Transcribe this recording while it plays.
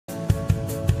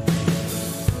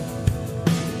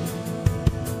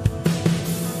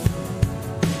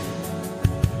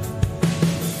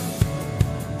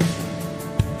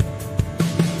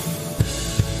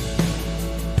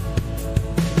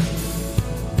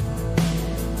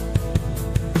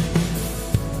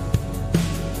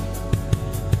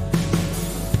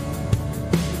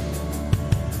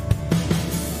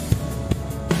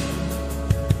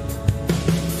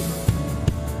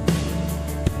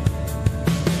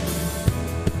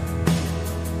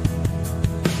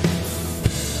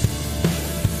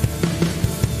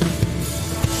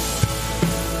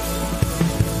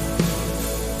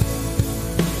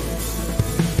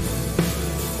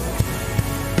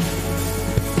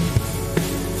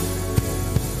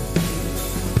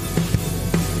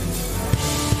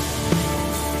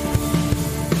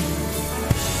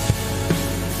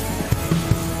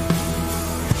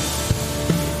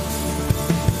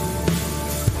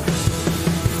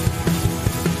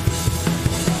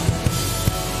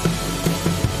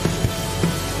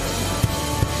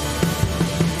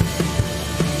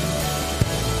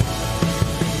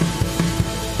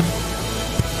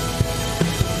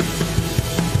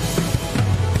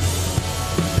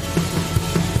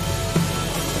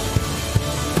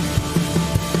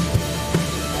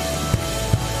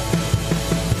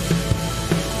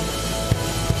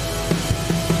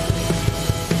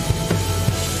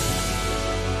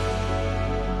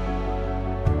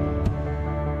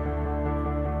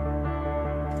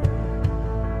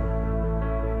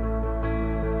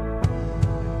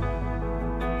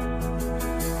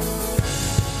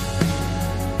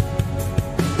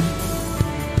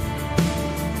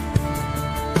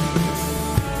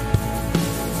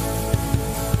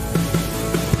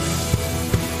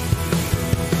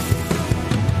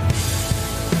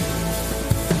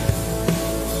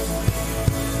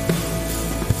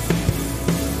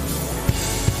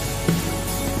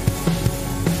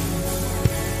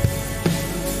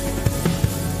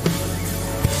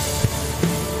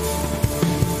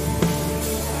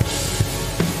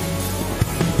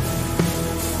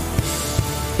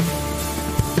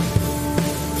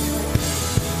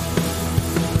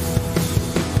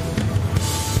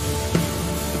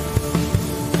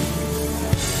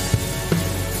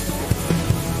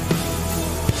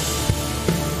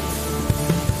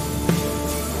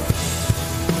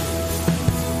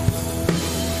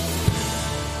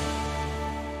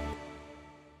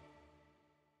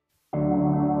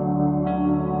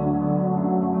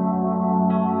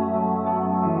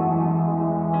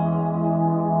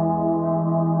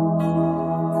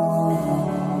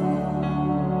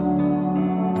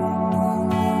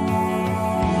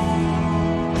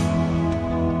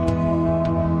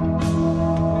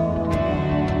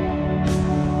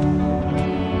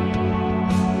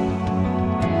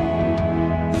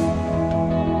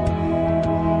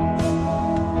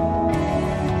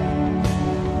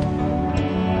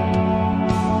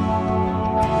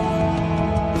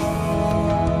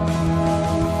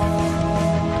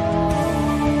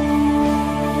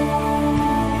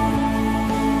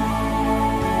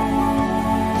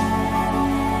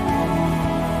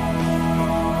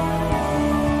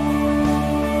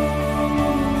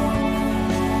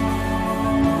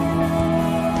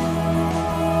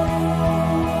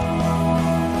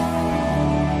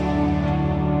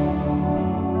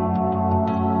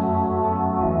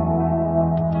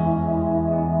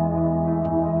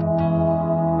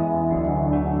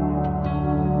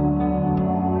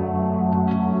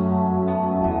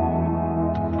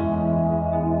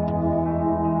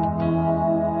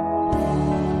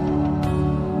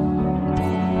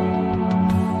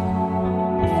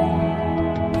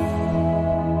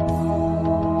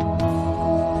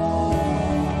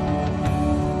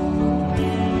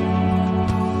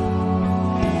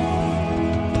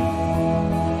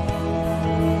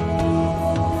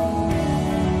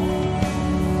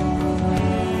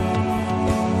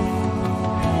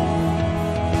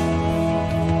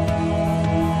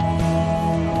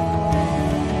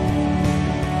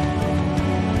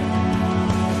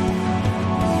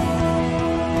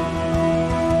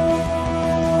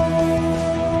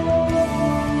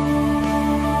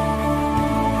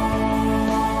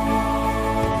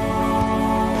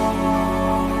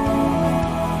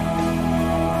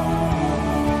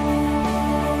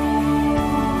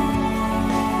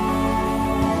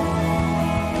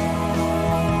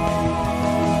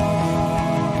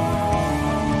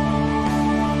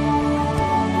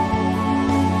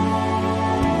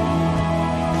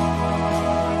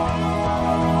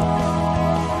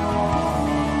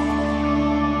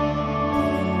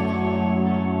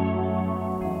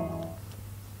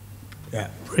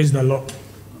Praise the Lord.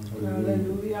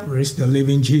 Hallelujah. Praise the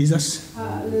living Jesus.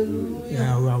 Hallelujah.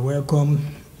 Yeah, we are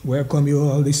welcome you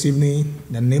all this evening.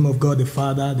 In the name of God the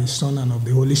Father, the Son, and of the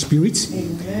Holy Spirit.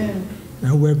 Amen.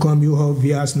 I welcome you all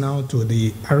viewers now to the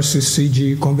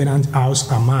RCCG Covenant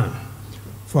House Amman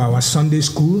for our Sunday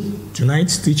school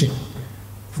tonight's teaching,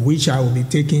 which I will be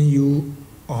taking you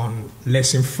on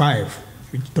lesson 5,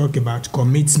 which talk about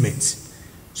commitment.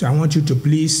 So I want you to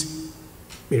please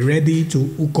be ready to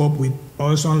hook up with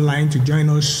us online to join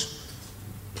us,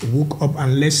 hook up,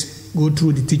 and let's go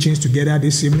through the teachings together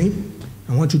this evening.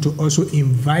 I want you to also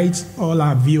invite all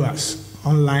our viewers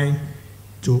online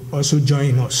to also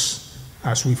join us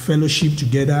as we fellowship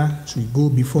together, as we go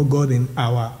before God in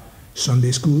our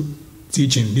Sunday school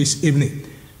teaching this evening.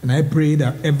 And I pray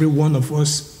that every one of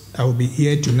us that will be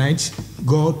here tonight,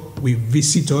 God will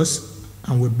visit us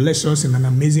and will bless us in an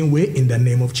amazing way in the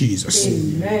name of Jesus.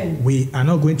 Amen. We are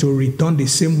not going to return the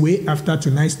same way after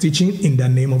tonight's teaching in the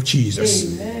name of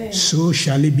Jesus. Amen. So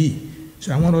shall it be.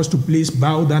 So I want us to please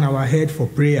bow down our head for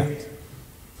prayer.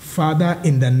 Father,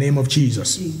 in the name of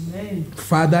Jesus. Amen.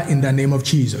 Father, in the name of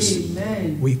Jesus.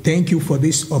 Amen. We thank you for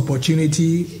this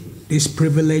opportunity, this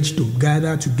privilege to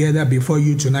gather together before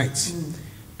you tonight,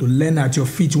 to learn at your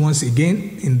feet once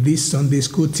again in this Sunday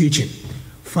school teaching.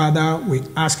 Father, we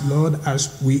ask, Lord,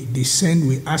 as we descend,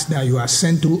 we ask that you are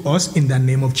sent through us in the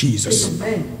name of Jesus.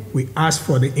 Amen. We ask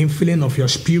for the infilling of your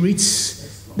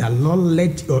spirits, that Lord,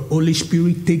 let your Holy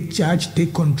Spirit take charge,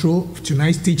 take control of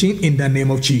tonight's teaching in the name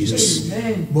of Jesus.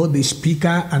 Amen. Both the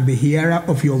speaker and the hearer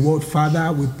of your word,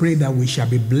 Father, we pray that we shall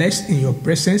be blessed in your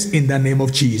presence in the name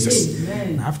of Jesus.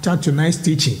 Amen. After tonight's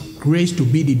teaching, grace to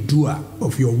be the doer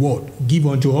of your word, give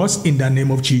unto us in the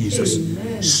name of Jesus.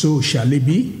 Amen. So shall it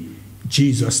be. In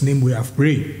Jesus' name we have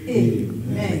prayed.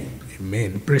 Amen.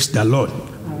 Amen. Praise the Lord.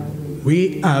 Hallelujah.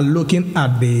 We are looking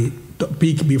at the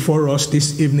topic before us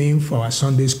this evening for our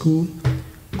Sunday school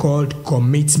called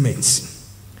commitment.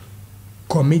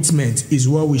 Commitment is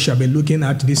what we shall be looking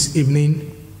at this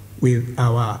evening with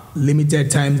our limited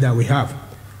time that we have.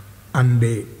 And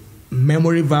the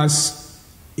memory verse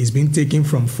is being taken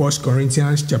from 1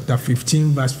 Corinthians chapter 15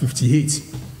 verse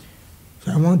 58.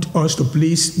 So I want us to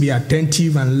please be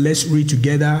attentive and let's read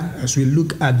together as we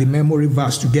look at the memory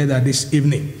verse together this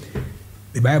evening.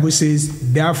 The Bible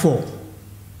says, "Therefore,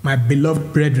 my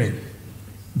beloved brethren,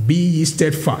 be ye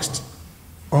steadfast,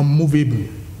 unmovable,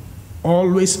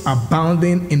 always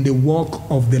abounding in the work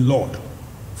of the Lord,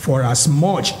 for as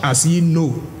much as ye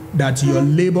know that your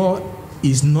labor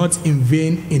is not in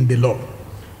vain in the Lord.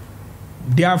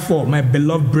 Therefore, my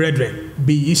beloved brethren,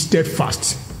 be ye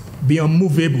steadfast, be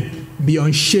unmovable, be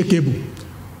unshakable,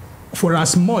 for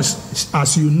as much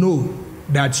as you know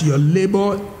that your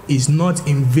labor is not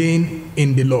in vain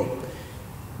in the Lord."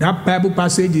 That Bible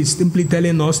passage is simply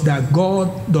telling us that God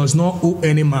does not owe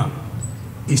any man.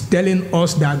 It's telling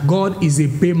us that God is a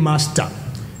paymaster.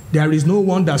 There is no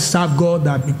one that serves God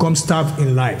that becomes starved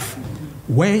in life.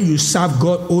 When you serve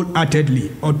God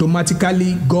wholeheartedly,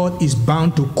 automatically God is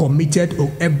bound to committed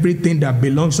to everything that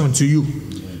belongs unto you.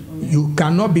 You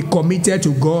cannot be committed to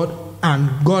God and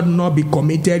God not be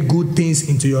committed good things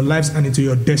into your lives and into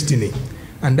your destiny.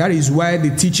 And that is why the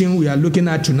teaching we are looking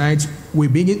at tonight will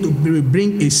begin to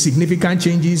bring a significant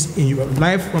changes in your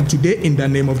life from today in the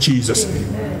name of Jesus.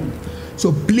 Amen.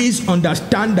 So please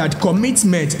understand that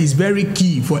commitment is very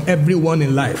key for everyone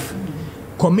in life.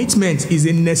 Commitment is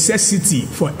a necessity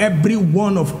for every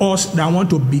one of us that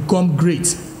want to become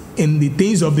great in the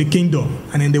things of the kingdom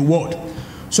and in the world.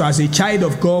 So as a child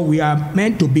of God, we are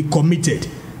meant to be committed.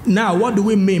 Now, what do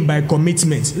we mean by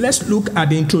commitment? Let's look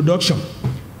at the introduction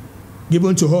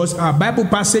given to us. Our Bible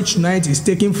passage tonight is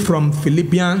taken from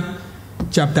Philippians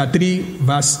chapter 3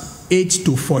 verse 8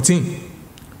 to 14.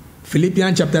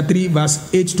 Philippians chapter 3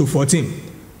 verse 8 to 14.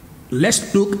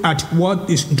 Let's look at what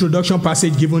this introduction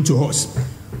passage given to us.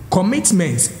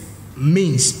 Commitment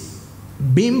means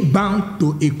being bound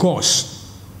to a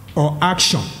cause or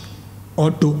action or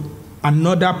to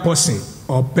another person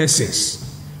or persons.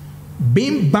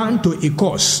 Being bound to a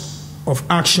cause of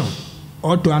action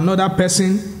or to another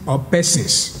person or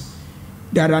persons.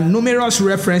 There are numerous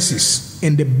references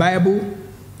in the Bible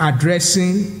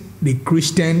addressing the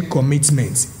Christian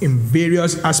commitments in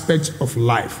various aspects of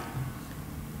life.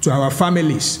 To our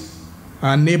families,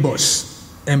 our neighbors,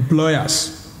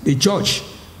 employers, the church,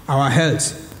 our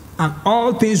health, and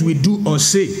all things we do or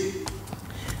say.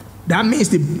 That means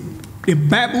the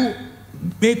Bible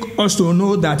makes us to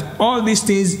know that all these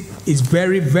things is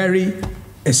very, very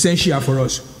essential for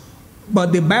us.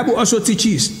 But the Bible also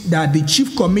teaches that the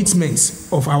chief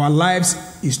commitments of our lives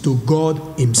is to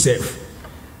God Himself.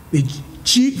 The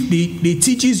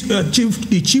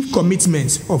chief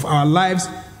commitment of our lives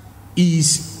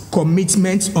is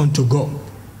commitment unto God.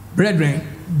 Brethren,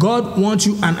 God wants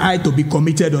you and I to be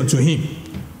committed unto him.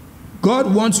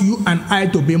 God wants you and I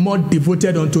to be more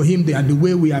devoted unto him than the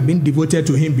way we have been devoted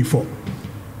to him before.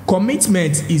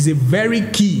 Commitment is a very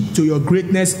key to your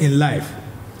greatness in life.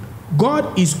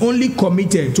 God is only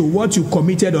committed to what you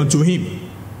committed unto him.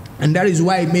 And that is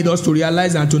why he made us to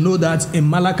realize and to know that in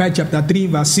Malachi chapter 3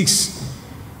 verse 6.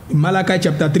 In Malachi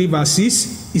chapter 3 verse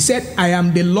 6, he said, I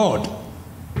am the Lord,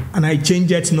 and I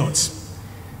change it not.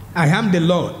 I am the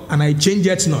Lord, and I change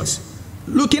it not.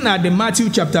 Looking at the Matthew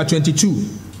chapter 22,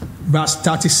 verse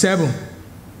 37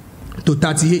 to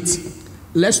 38.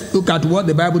 Let's look at what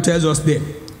the Bible tells us there.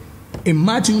 In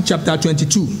Matthew chapter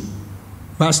 22,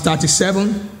 verse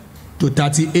 37 to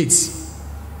 38.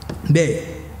 There,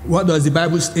 what does the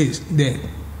Bible say there?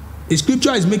 The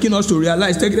scripture is making us to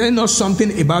realize, telling us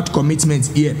something about commitment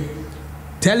here.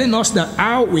 Telling us that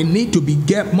how we need to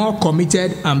get more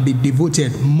committed and be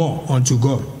devoted more unto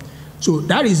God. So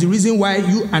that is the reason why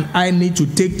you and I need to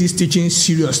take this teaching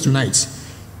serious tonight.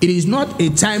 It is not a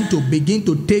time to begin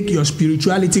to take your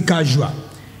spirituality casual.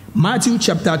 Matthew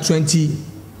chapter 22,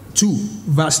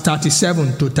 verse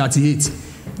 37 to 38.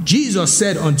 Jesus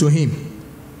said unto him,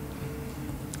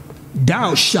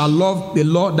 Thou shalt love the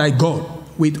Lord thy God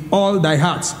with all thy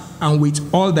heart, and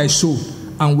with all thy soul,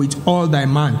 and with all thy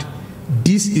mind.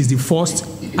 This is the first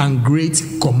and great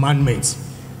commandment.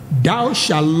 Thou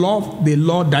shalt love the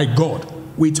Lord thy God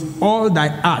with all thy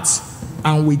heart,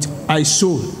 and with thy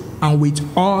soul, and with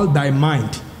all thy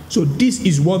mind. So this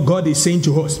is what God is saying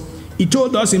to us. He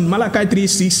told us in Malachi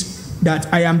 3:6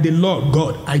 that I am the Lord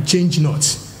God, I change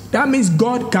not. That means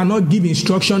God cannot give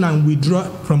instruction and withdraw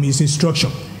from his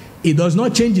instruction. He does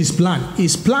not change his plan.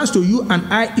 His plans to you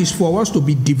and I is for us to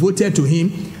be devoted to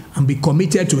him and be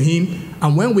committed to him.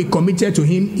 And when we committed to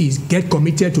him, is get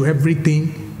committed to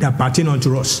everything that pertains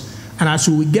unto us. And as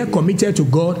we get committed to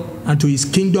God and to his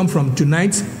kingdom from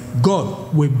tonight,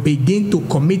 God will begin to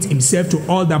commit himself to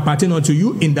all that pertains unto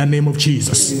you in the name of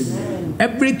Jesus. Amen.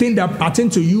 Everything that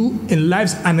pertains to you in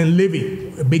lives and in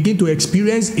living, begin to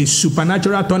experience a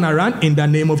supernatural turnaround in the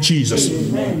name of Jesus.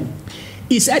 Amen.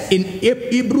 He said in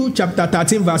Hebrews chapter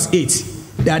 13 verse 8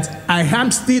 that I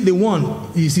am still the one.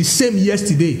 Is the same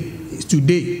yesterday, is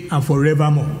today, and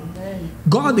forevermore. Amen.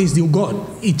 God is the God.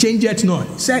 He changeth not.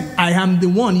 He said I am the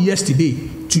one yesterday,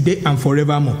 today, and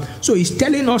forevermore. So he's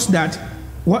telling us that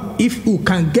what if you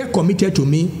can get committed to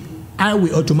me, I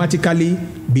will automatically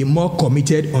be more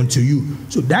committed unto you.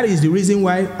 So that is the reason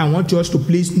why I want us to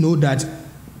please know that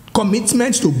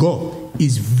commitment to God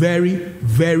is very,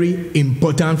 very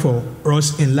important for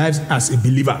us in lives as a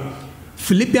believer.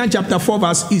 Philippians chapter 4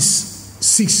 verse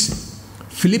 6.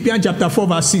 Philippians chapter 4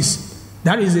 verse 6.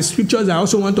 That is the scriptures I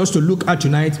also want us to look at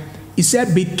tonight. It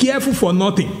said, be careful for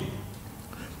nothing.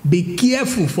 Be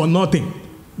careful for nothing.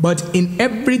 But in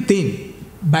everything,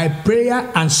 by prayer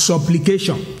and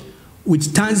supplication,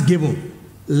 with thanksgiving,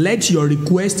 let your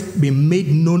request be made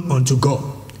known unto God.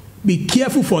 Be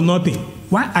careful for nothing.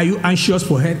 Why are you anxious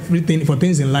for everything, for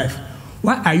things in life?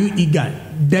 Why are you eager,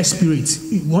 desperate?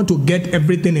 You want to get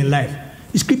everything in life.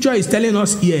 The scripture is telling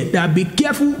us here that be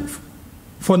careful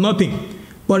for nothing,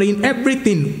 but in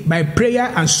everything, by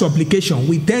prayer and supplication,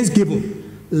 with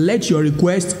thanksgiving, let your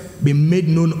request be made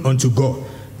known unto God.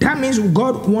 That means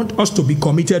God wants us to be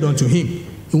committed unto him.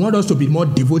 He wants us to be more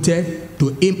devoted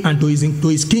to him and to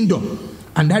his kingdom.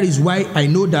 And that is why I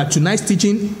know that tonight's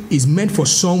teaching is meant for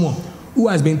someone who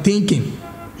has been thinking,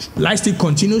 will I still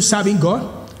continue serving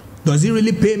God? Does it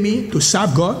really pay me to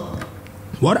serve God?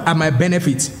 What are my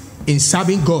benefits in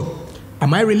serving God?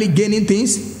 Am I really gaining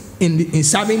things in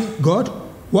serving God?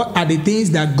 What are the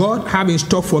things that God have in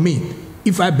store for me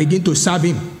if I begin to serve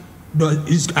him?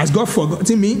 Has God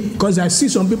forgotten me? Because I see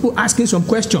some people asking some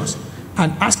questions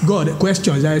and ask God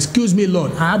questions. Excuse me,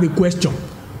 Lord, I have a question.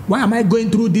 Why am I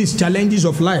going through these challenges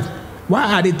of life?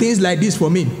 Why are the things like this for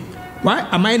me? Why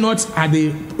am I not at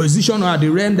the position or at the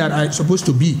realm that I'm supposed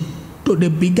to be? So they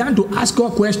began to ask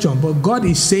God questions, but God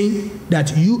is saying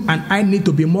that you and I need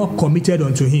to be more committed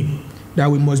unto him, that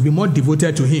we must be more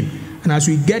devoted to him. And as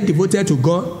we get devoted to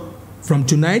God from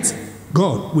tonight,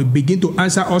 God will begin to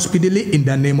answer us speedily in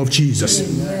the name of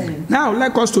Jesus. Amen. Now,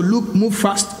 like us to move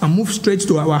fast and move straight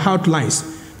to our outlines.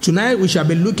 Tonight, we shall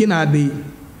be looking at the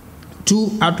two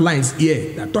outlines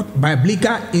here that talk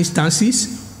biblical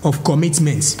instances of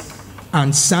commitments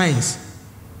and signs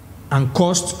and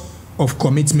cost of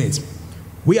commitment.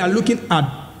 We are looking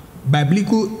at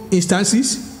biblical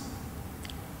instances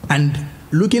and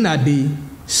looking at the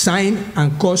sign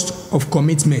and cost of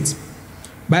commitment.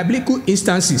 Biblical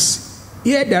instances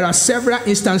Here there are several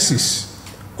instances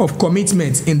of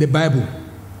commitment in the Bible.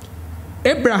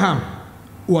 Abraham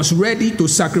was ready to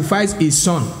sacrifice his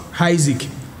son Isaac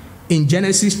in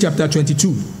Genesis chapter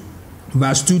 22,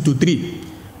 verse 2 to 3.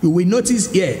 You will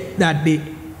notice here that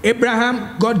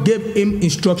Abraham, God gave him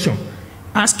instruction.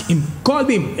 Ask him, call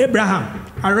him, Abraham,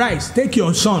 arise, take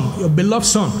your son, your beloved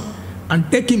son, and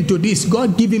take him to this.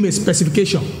 God give him a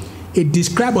specification. He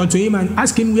described unto him and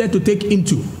ask him where to take him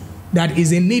to, that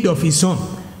is in need of his son.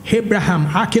 Abraham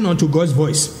hearkened unto God's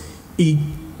voice. He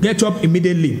get up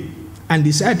immediately and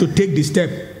decided to take the step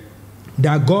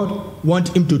that God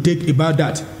wants him to take about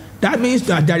that. That means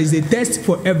that there is a test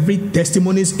for every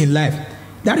testimonies in life.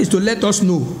 That is to let us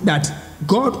know that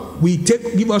God will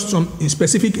give us some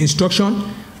specific instruction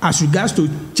as regards to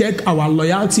check our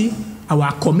loyalty,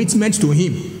 our commitment to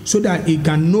Him, so that He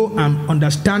can know and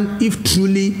understand if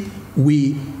truly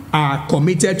we are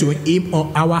committed to Him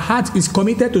or our heart is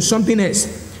committed to something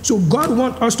else. So God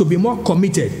wants us to be more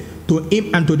committed to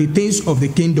Him and to the things of the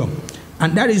kingdom.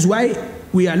 And that is why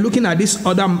we are looking at this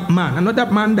other man. Another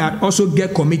man that also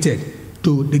get committed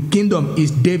to the kingdom is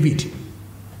David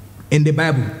in the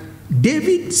Bible.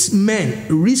 David's men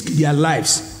risked their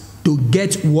lives to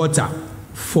get water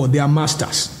for their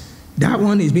masters. That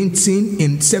one is being seen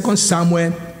in 2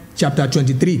 Samuel chapter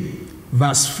 23,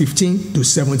 verse 15 to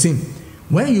 17.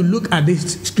 When you look at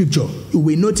this scripture, you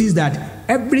will notice that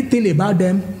everything about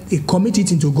them, they commit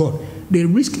it into God. They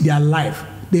risk their life.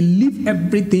 They leave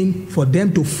everything for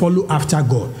them to follow after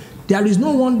God. There is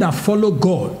no one that follow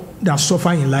God that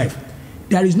suffer in life.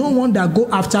 There is no one that go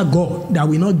after God that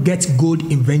will not get good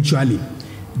eventually.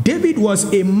 David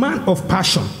was a man of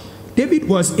passion. David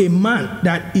was a man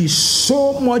that is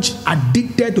so much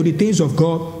addicted to the things of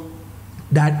God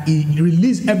that he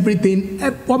released everything.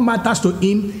 What matters to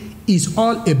him is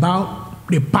all about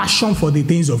the passion for the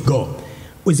things of God.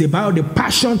 It's about the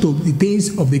passion to the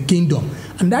things of the kingdom.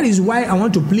 And that is why I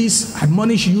want to please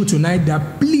admonish you tonight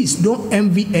that please don't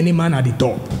envy any man at the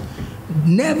top.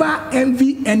 Never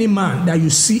envy any man that you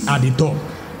see at the top.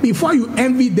 Before you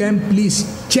envy them,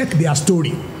 please check their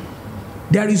story.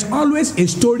 There is always a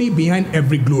story behind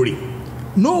every glory.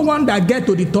 No one that get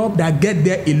to the top that get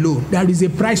there alone. There is a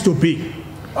price to pay.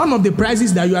 One of the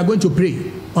prices that you are going to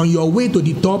pay on your way to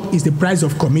the top is the price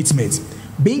of commitment.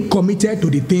 Being committed to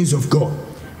the things of God.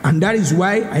 And that is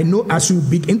why I know as you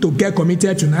begin to get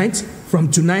committed tonight,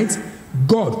 from tonight,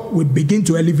 God will begin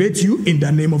to elevate you in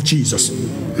the name of Jesus.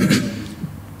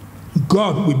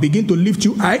 God will begin to lift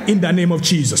you high in the name of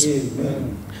Jesus.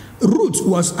 Amen. Ruth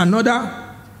was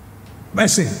another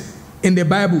person in the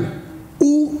Bible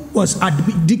who was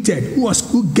addicted,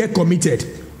 who get committed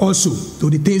also to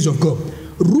the things of God.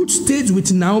 Ruth stayed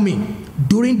with Naomi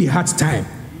during the hard time.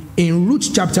 In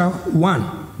Ruth chapter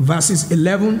 1, verses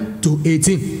 11 to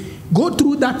 18. Go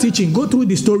through that teaching, go through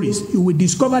the stories. You will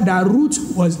discover that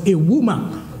Ruth was a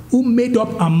woman who made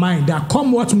up her mind that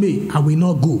come what may, I will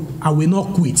not go, I will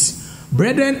not quit.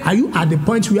 Brethren, are you at the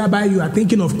point whereby you are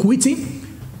thinking of quitting?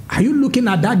 Are you looking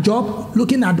at that job,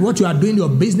 looking at what you are doing, your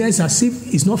business, as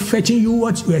if it's not fetching you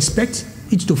what you expect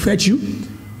it to fetch you?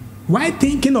 Why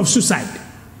thinking of suicide?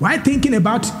 Why thinking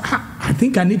about, I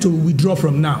think I need to withdraw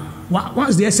from now?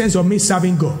 What's the essence of me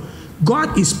serving God?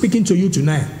 God is speaking to you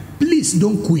tonight. Please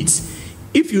don't quit.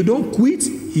 If you don't quit,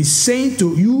 He's saying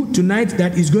to you tonight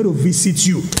that He's going to visit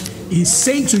you. He's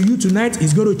saying to you tonight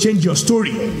He's going to change your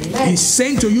story. He's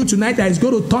saying to you tonight that He's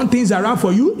going to turn things around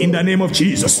for you in the name of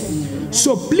Jesus.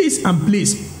 So please and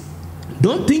please,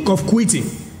 don't think of quitting.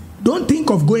 Don't think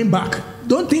of going back.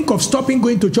 Don't think of stopping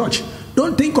going to church.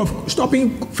 Don't think of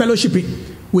stopping fellowshipping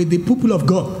with the people of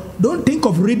God. Don't think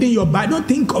of reading your Bible. Don't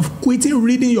think of quitting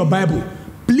reading your Bible.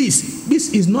 Please,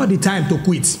 this is not the time to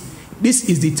quit. This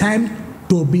is the time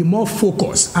to be more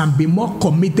focused and be more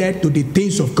committed to the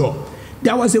things of God.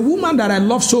 There was a woman that I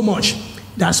love so much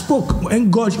that spoke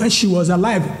when she was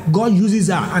alive. God uses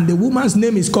her, and the woman's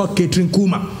name is called Catherine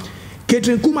Kuma.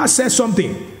 Catherine Kuma said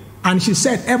something, and she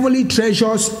said, heavenly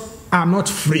treasures are not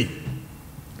free.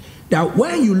 That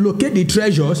when you locate the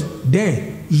treasures,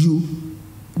 then you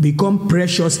become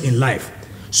precious in life.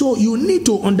 So you need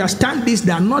to understand this,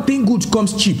 that nothing good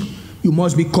comes cheap. You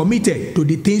must be committed to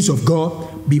the things of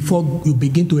God before you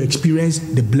begin to experience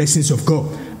the blessings of God.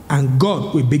 And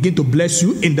God will begin to bless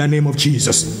you in the name of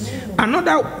Jesus.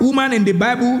 Another woman in the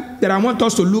Bible that I want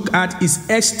us to look at is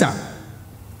Esther.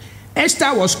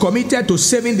 Esther was committed to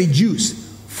saving the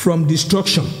Jews from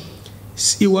destruction.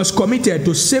 He was committed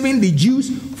to saving the Jews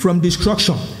from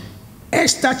destruction.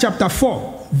 Esther chapter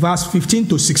 4, verse 15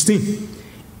 to 16.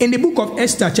 In the book of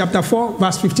Esther, chapter 4,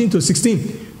 verse 15 to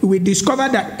 16, we discover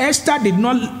that Esther did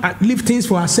not leave things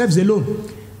for herself alone.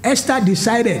 Esther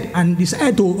decided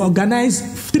to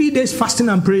organize 3 days fasting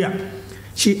and prayer.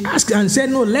 She asked and said,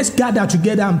 no, let's gather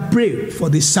together and pray for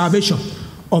the salvation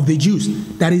of the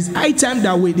Jews. That is high time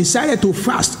that we decided to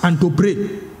fast and to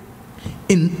pray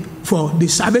for the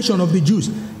salvation of the Jews,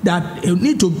 that they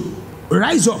need to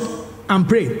rise up and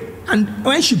pray. And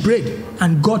when she prayed,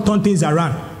 and God turned things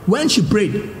around. When she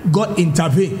prayed, God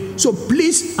intervened. So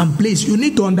please, you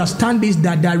need to understand this,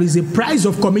 that there is a price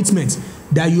of commitment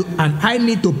that you and I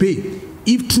need to pay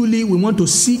if truly we want to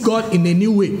see God in a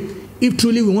new way, if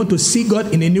truly we want to see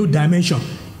God in a new dimension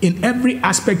in every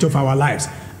aspect of our lives.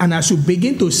 And as you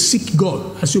begin to seek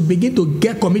God, as you begin to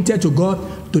get committed to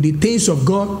God, to the things of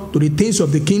God, to the things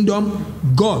of the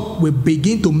kingdom, God will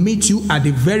begin to meet you at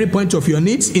the very point of your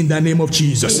needs in the name of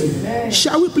Jesus. Amen.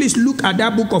 Shall we please look at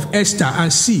that book of Esther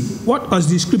and see what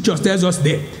does the scriptures tells us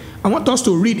there? I want us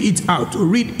to read it out, to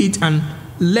read it and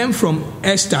learn from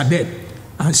Esther there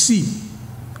and see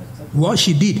what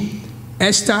she did.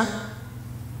 Esther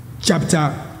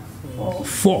chapter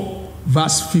 4,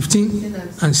 verse 15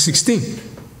 and 16.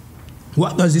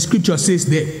 What does the scripture says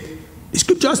there? The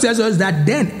scripture tells us that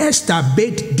then Esther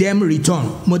bade them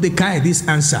return Mordecai this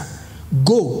answer: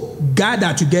 go,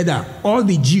 gather together all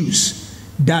the Jews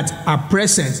that are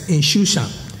present in Shushan,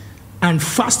 and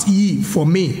fast ye for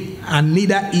me, and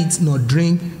neither eat nor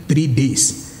drink 3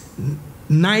 days,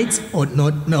 night or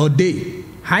day.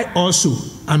 I also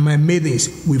and my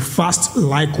maidens will fast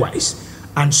likewise,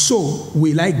 and so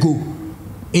will I go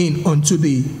in unto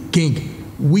the king,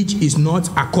 which is not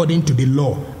according to the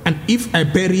law. And if I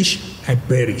perish, I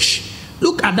perish.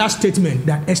 Look at that statement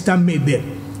that Esther made there.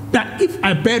 That if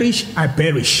I perish, I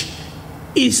perish.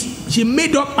 She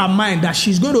made up her mind that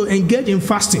she's going to engage in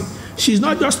fasting. She's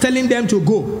not just telling them to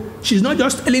go. She's not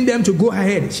just telling them to go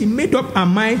ahead. She made up her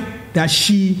mind that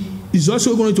she is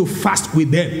also going to fast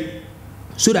with them,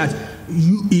 so that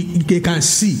they can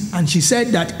see. And she said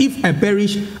that if I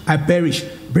perish, I perish.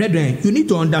 Brethren, you need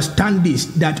to understand this,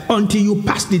 that until you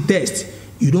pass the test,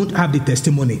 you don't have the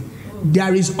testimony.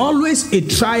 There is always a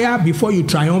trial before you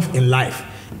triumph in life.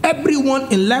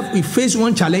 Everyone in life will face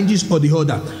one challenges or the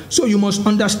other. So you must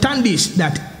understand this,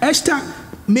 that Esther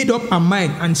made up her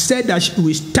mind and said that she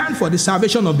will stand for the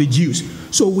salvation of the Jews.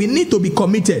 So we need to be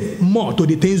committed more to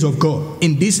the things of God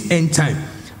in this end time.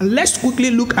 And let's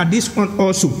quickly look at this one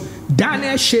also.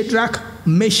 Daniel, Shadrach,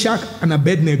 Meshach, and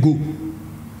Abednego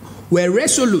were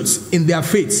resolute in their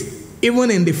faith,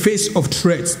 even in the face of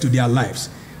threats to their lives.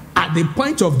 At the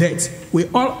point of death, we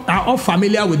all are all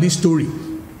familiar with this story.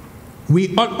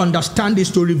 We all understand this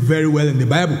story very well in the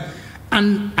Bible.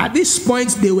 And at this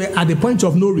point, they were at the point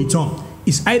of no return.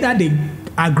 It's either they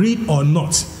agreed or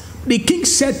not. The king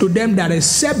said to them that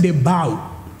except they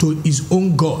bow to his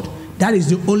own God, that is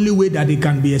the only way that they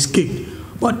can be escaped.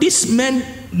 But these men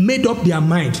made up their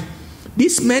mind.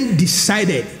 These men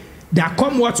decided that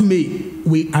come what may,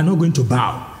 we are not going to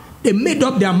bow. They made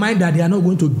up their mind that they are not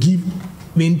going to give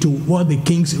in to what the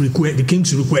king's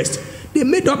request. They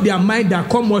made up their mind that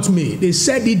come what may. They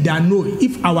said it that no,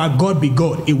 if our God be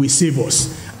God, he will save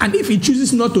us. And if he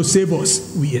chooses not to save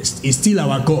us, he's still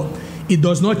our God. It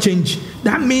does not change.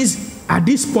 That means at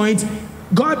this point,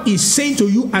 God is saying to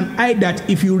you and I that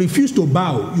if you refuse to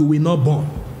bow, you will not burn.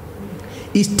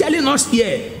 He's telling us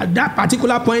here at that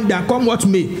particular point that come what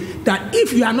may, that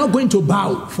if you are not going to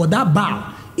bow for that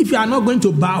bow, if you are not going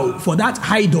to bow for that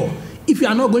idol, if you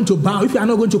are not going to bow, if you are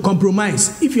not going to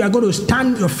compromise, if you are going to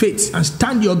stand your faith and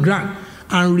stand your ground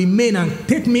and remain and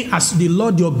take me as the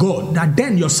Lord your God, that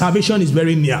then your salvation is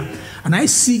very near. And I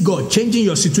see God changing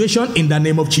your situation in the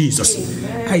name of Jesus.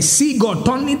 Amen. I see God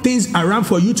turning things around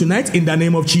for you tonight in the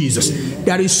name of Jesus. Amen.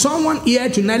 There is someone here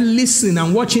tonight listening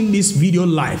and watching this video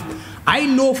live. I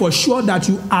know for sure that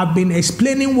you have been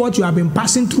explaining what you have been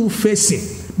passing through,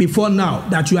 facing before now,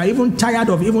 that you are even tired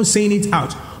of even saying it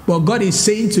out. But God is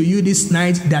saying to you this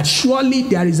night that surely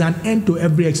there is an end to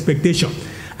every expectation,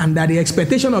 and that the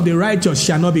expectation of the righteous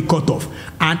shall not be cut off.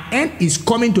 An end is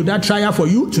coming to that trial for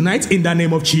you tonight in the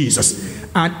name of Jesus.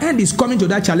 An end is coming to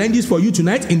that challenges for you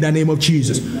tonight in the name of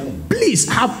Jesus. Please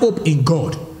have hope in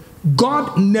God.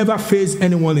 God never fails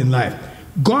anyone in life.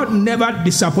 God never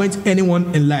disappoints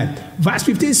anyone in life. Verse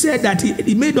 15 said that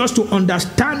he made us to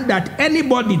understand that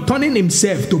anybody turning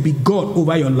himself to be God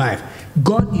over your life,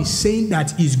 God is saying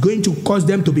that he's going to cause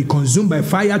them to be consumed by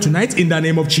fire tonight in the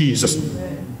name of Jesus.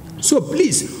 Amen. So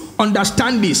please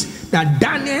understand this, that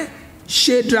Daniel,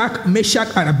 Shadrach,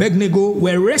 Meshach, and Abednego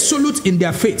were resolute in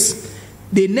their faith.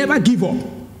 They never give up.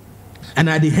 And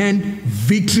at the end,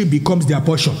 victory becomes their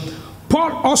portion.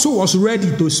 Paul also was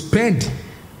ready to spend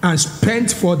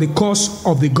for the cause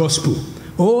of the gospel.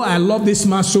 Oh, I love this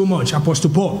man so much,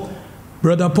 Apostle Paul.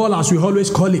 Brother Paul, as we always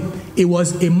call him, he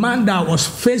was a man that was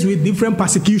faced with different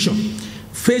persecution,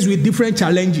 faced with different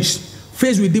challenges,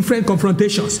 faced with different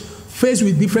confrontations, faced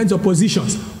with different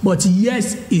oppositions, but yet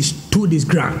he stood his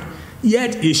ground.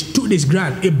 Yet he stood his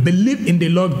ground. He believed in the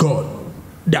Lord God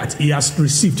that he has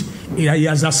received, he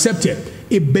has accepted.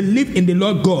 He believed in the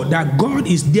Lord God, that God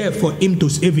is there for him to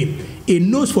save him. He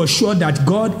knows for sure that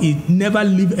God will never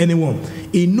leave anyone.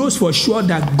 He knows for sure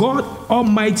that God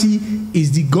Almighty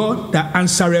is the God that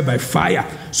answereth by fire.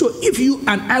 So if you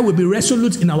and I will be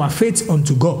resolute in our faith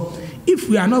unto God, if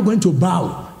we are not going to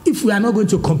bow, if we are not going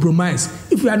to compromise,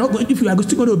 if we are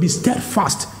still going to be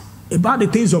steadfast about the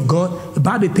things of God,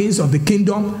 about the things of the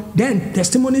kingdom, then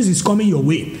testimonies is coming your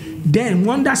way. Then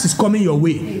wonders is coming your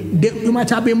way. You might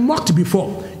have been mocked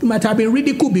before. You might have been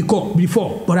ridiculed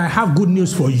before. But I have good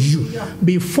news for you.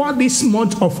 Before this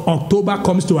month of October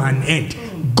comes to an end,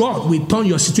 God will turn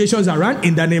your situations around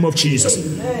in the name of Jesus.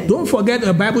 Don't forget,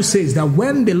 the Bible says that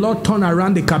when the Lord turned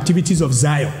around the captivities of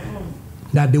Zion,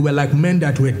 that they were like men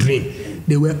that were dreamed.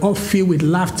 They were all filled with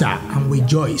laughter and with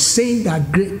joy, saying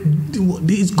that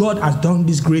this God has done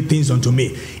these great things unto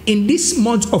me. In this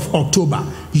month of October,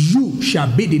 you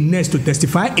shall be the next to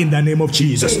testify in the name of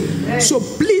Jesus. Amen. So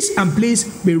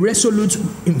please be resolute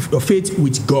in your faith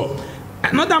with God.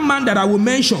 Another man that I will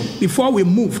mention before we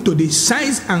move to the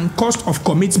signs and cost of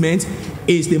commitment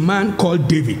is the man called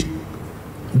David.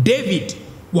 David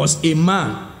was a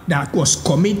man that was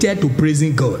committed to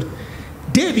praising God.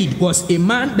 David was a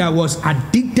man that was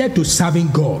addicted to serving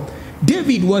God.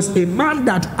 David was a man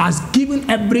that has given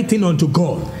everything unto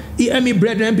God. Hear me,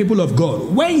 brethren, people of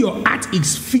God. When your heart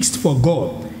is fixed for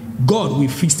God, God will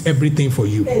fix everything for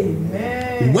you.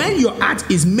 Amen. When your heart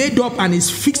is made up and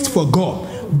is fixed for God,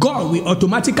 God will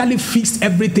automatically fix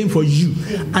everything for you.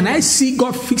 And I see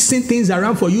God fixing things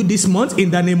around for you this month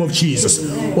in the name of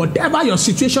Jesus. Whatever your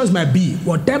situations might be,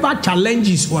 whatever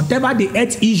challenges, whatever the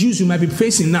health issues you might be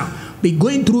facing now, be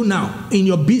going through now in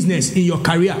your business, in your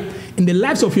career, in the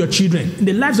lives of your children, in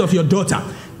the lives of your daughter,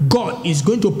 God is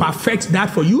going to perfect that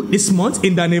for you this month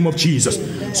in the name of Jesus.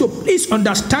 Amen. So please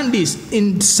understand this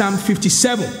in Psalm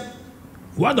 57.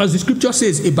 What does the scripture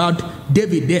says about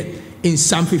David there in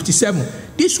Psalm 57?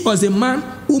 This was a man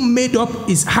who made up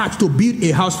his heart to build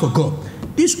a house for God.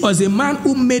 This was a man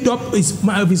who made up his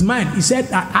mind. He said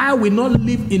that I will not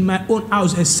live in my own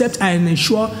house except I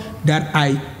ensure that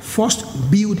I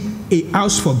first build a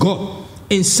house for God.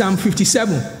 In Psalm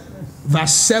 57,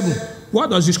 verse 7, what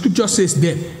does the scripture says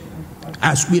there?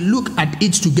 As we look at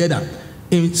it together,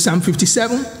 in Psalm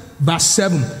 57, verse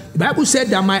 7, the Bible said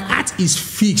that my heart is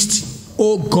fixed.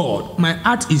 Oh God, my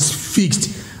heart is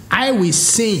fixed. I will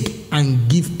sing and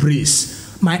give praise.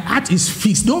 My heart is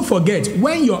fixed. Don't forget,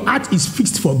 when your heart is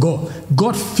fixed for God,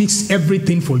 God fixes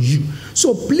everything for you.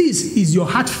 So please, is your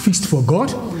heart fixed for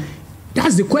God?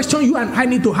 That's the question you and I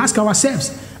need to ask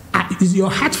ourselves. Is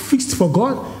your heart fixed for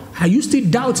God? Are you still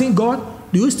doubting God?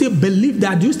 Do you still believe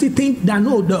that? Do you still think that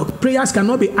no, the prayers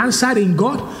cannot be answered in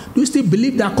God? Do you still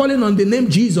believe that calling on the name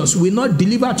Jesus will not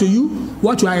deliver to you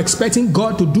what you are expecting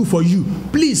God to do for you?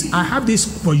 Please, I have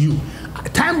this for you.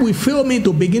 Time will fail me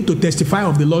to begin to testify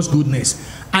of the Lord's goodness.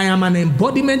 I am an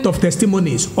embodiment of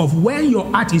testimonies of when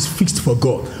your heart is fixed for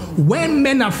God. When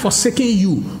men have forsaken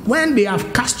you, when they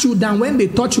have cast you down, when they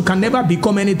thought you can never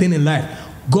become anything in life,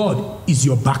 God is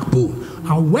your backbone.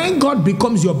 And when God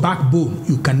becomes your backbone,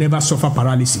 you can never suffer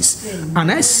paralysis.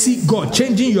 And I see God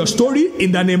changing your story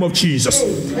in the name of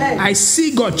Jesus. I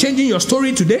see God changing your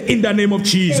story today in the name of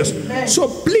Jesus. So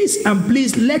please and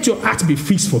please let your heart be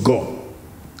fixed for God.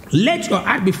 Let your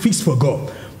heart be fixed for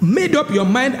God. Made up your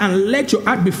mind and let your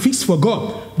heart be fixed for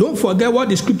God. Don't forget what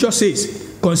the scripture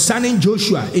says concerning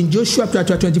Joshua in Joshua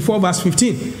chapter 24 verse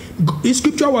 15. The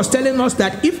scripture was telling us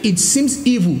that if it seems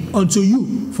evil unto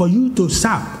you for you to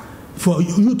serve, for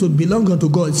you to belong unto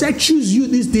God, say choose you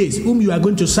these days whom you are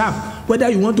going to serve, whether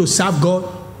you want to serve God,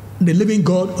 the living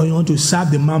God, or you want to serve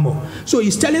the mammon. So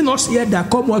he's telling us here that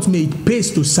come what may, it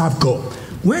pays to serve God.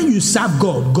 When you serve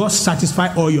God, God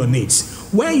satisfies all your needs.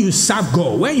 When you serve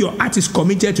God, when your heart is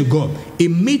committed to God, it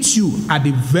meets you at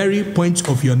the very point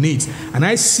of your needs. And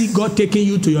I see God taking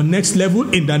you to your next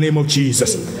level in the name of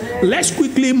Jesus. Amen. Let's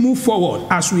quickly move forward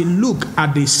as we look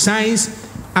at the signs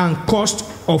and cost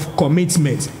of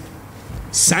commitment.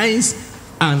 Signs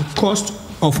and cost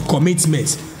of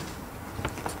commitment.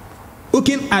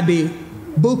 Looking at the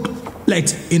book like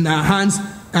in our hands,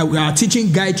 our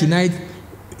teaching guide tonight,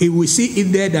 we see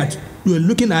it there that we're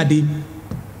looking at the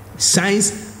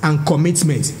signs and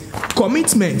commitment.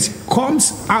 Commitment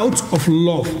comes out of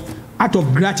love, out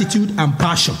of gratitude and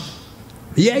passion.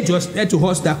 Here it was said to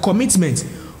us that commitment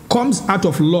comes out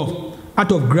of love,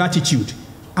 out of gratitude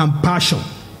and passion.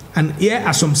 And here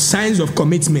are some signs of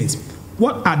commitment.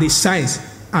 What are the signs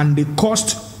and the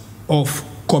cost of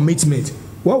commitment?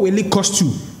 What will it cost you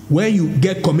when you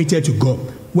get committed to God?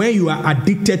 When you are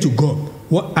addicted to God,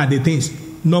 what are the things?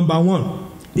 Number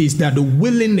one is that the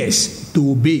willingness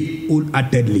to obey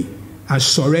wholeheartedly and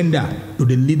surrender to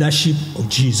the leadership of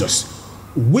Jesus.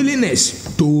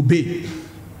 Willingness to obey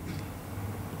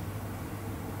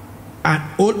and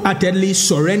wholeheartedly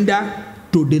surrender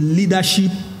to the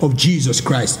leadership of Jesus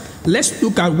Christ. Let's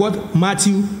look at what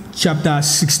Matthew chapter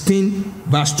 16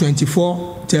 verse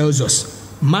 24 tells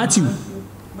us. Matthew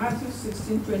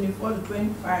 16, 24 to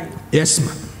 25. Yes,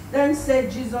 ma'am. Then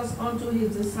said Jesus unto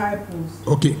his disciples,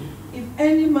 Okay. If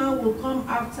any man will come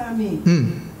after me,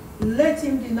 let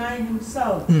him deny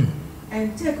himself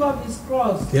and take up his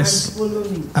cross and follow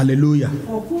me. Hallelujah.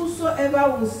 For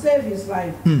whosoever will save his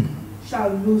life shall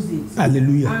lose it.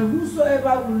 Hallelujah. And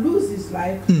whosoever will lose his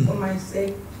life for my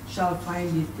sake shall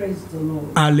find it. Praise the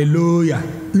Lord. Hallelujah.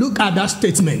 Look at that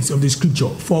statement of the scripture.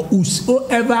 For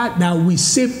whosoever that will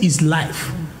save his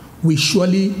life, we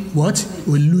surely what?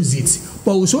 Will lose it.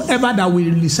 But whosoever that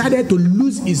will decided to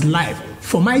lose his life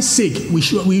for my sake,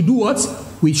 we do what?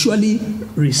 We surely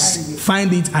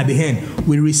find it at the end.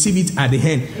 We receive it at the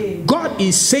end. God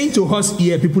is saying to us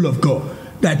here, people of God,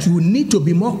 that you need to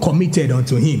be more committed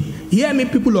unto him. Hear me,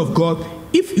 people of God.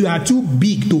 If you are too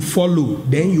big to follow,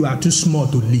 then you are too small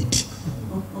to lead.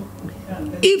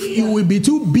 If you will be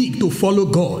too big to follow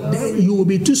God, then you will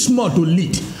be too small to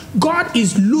lead. God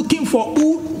is looking for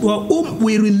whom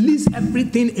we release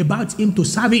everything about him to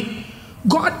serve him.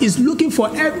 God is looking for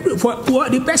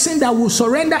the person that will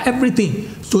surrender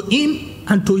everything to him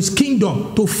and to his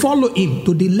kingdom, to follow him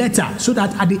to the letter, so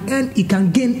that at the end he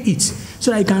can gain it,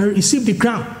 so that he can receive the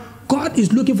crown. God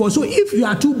is looking for. So if you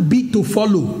are too big to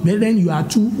follow, then you are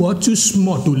too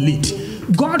small to lead.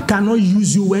 God cannot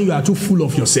use you when you are too full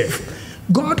of yourself.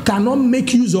 God cannot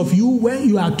make use of you when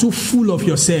you are too full of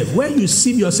yourself. When you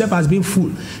see yourself as being full,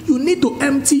 you need to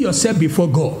empty yourself before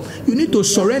God. You need to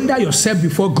surrender yourself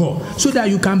before God so that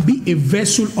you can be a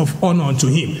vessel of honor unto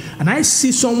him. And I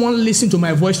see someone listening to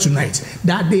my voice tonight,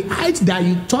 that the height that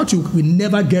you thought you will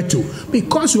never get to,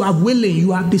 because you are willing,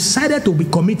 you have decided to be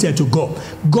committed to God.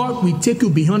 God will take you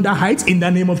beyond that height in the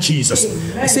name of Jesus.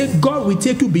 Amen. I say God will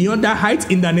take you beyond that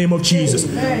height in the name of Jesus.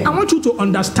 Amen. I want you to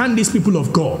understand these people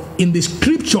of God. In this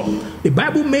scripture, the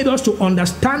Bible made us to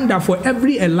understand that for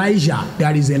every Elijah,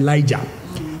 there is Elijah.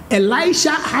 Elisha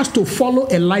has to follow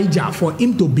Elijah for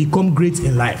him to become great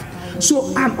in life.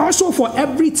 So, and also for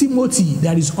every Timothy,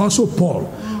 there is also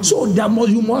Paul. So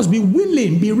you must be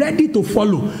willing, be ready to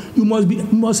follow. You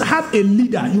must have a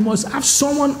leader. You must have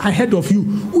someone ahead of you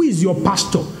who is your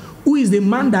pastor. Who is the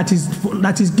man that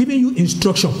is giving you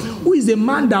instruction? Who is the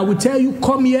man that will tell you,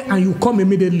 come here, and you come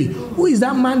immediately? Who is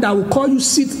that man that will call you,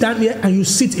 sit down here, and you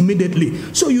sit immediately?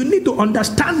 So you need to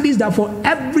understand this, that for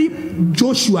every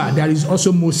Joshua, there is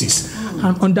also Moses.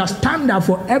 And understand that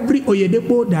for every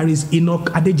Oyedepo, there is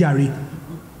Enoch Adejari.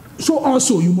 So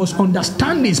also, you must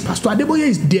understand this. Pastor Adeboye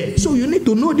is there. So you need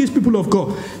to know these people of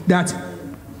God, that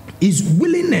his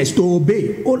willingness to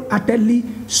obey, wholeheartedly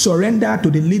surrender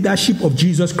to the leadership of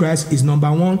Jesus Christ is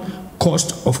number one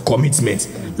cost of commitment.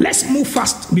 Let's move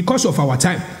fast because of our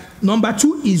time. Number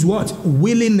two is what?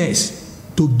 Willingness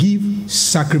to give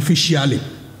sacrificially.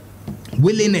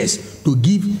 Willingness to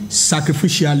give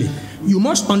sacrificially. You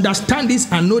must understand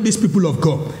this and know this, people of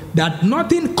God, that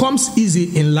nothing comes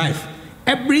easy in life.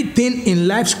 Everything in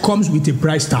life comes with a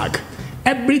price tag.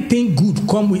 Everything good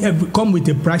come with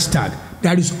a price tag.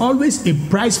 There is always a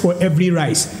price for every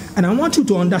rice. And I want you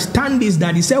to understand this,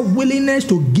 that he said willingness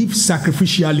to give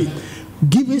sacrificially.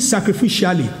 Giving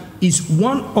sacrificially is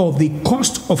one of the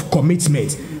costs of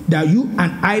commitment that you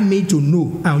and I need to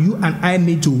know, and you and I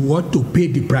need to pay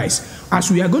the price. As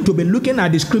we are going to be looking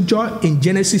at the scripture in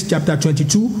Genesis chapter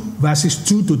 22, verses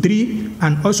 2 to 3,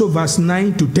 and also verse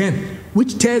 9 to 10,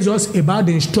 which tells us about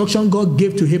the instruction God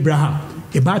gave to Abraham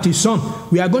about his son.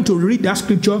 We are going to read that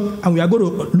scripture and we are going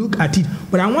to look at it.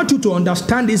 But I want you to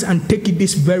understand this and take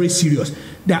this very serious,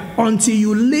 that until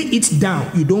you lay it down,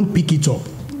 you don't pick it up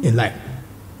in life.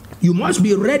 You must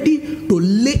be ready to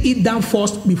lay it down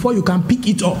first before you can pick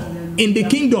it up. In the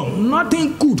kingdom,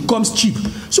 nothing good comes cheap.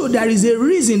 So there is a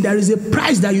reason, there is a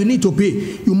price that you need to pay.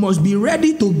 You must be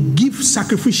ready to give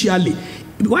sacrificially.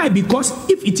 Why? Because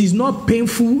if it is not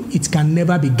painful, it can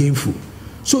never be gainful.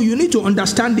 So you need to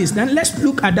understand this. Then let's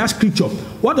look at that scripture.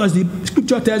 What does the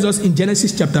scripture tells us in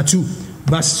Genesis chapter 2,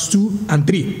 verse 2 and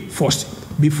 3 first?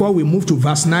 before we move to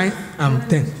verse 9 and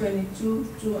 10. 22,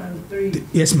 2 and 3.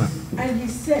 Yes, ma'am. And he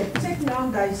said, take now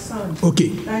thy son, Okay.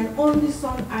 thine only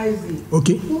son Isaac,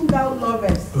 Okay. whom thou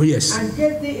lovest, Oh, yes. and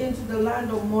get thee into the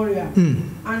land of Moriah,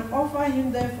 and offer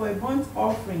him there for a burnt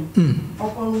offering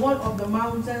upon one of the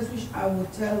mountains which I will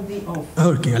tell thee of.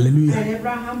 Okay, hallelujah. And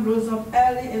Abraham rose up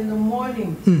early in the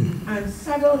morning and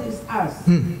saddled his ass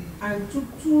and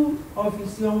took 2 of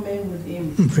his young men with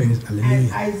him, Friends, and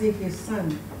hallelujah. Isaac his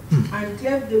son, and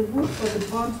cleft the wood for the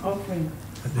burnt offering,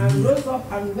 and Hallelujah. rose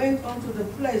up and went unto the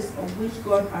place of which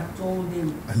God had told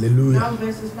him. Hallelujah. Now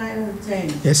verses 9 and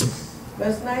 10. Yes, ma'am.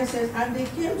 Verse 9 says, and they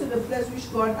came to the place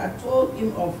which God had told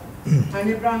him of, and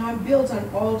Abraham built an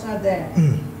altar there,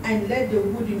 and laid the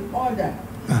wood in order,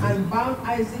 and bound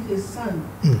Isaac his son,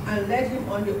 and laid him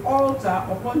on the altar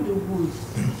upon the wood.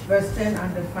 Verse 10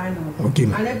 and the final. Okay,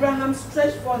 ma'am. And Abraham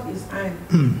stretched forth his hand,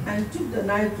 and took the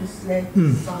knife to slay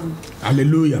his son.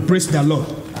 Hallelujah. Praise the Lord.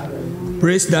 Hallelujah.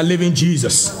 Praise the living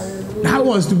Jesus. Hallelujah. That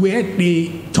was where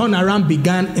the turnaround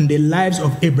began in the lives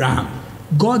of Abraham.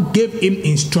 God gave him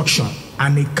instruction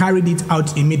and he carried it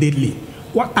out immediately.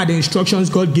 What are the instructions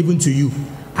God given to you?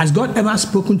 Has God ever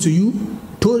spoken to you?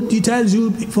 Tells you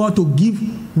before to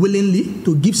give willingly,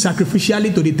 to give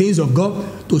sacrificially to the things of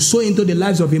God, to sow into the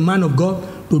lives of a man of God,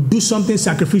 to do something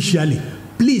sacrificially.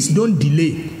 Please don't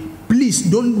delay. Please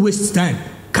don't waste time.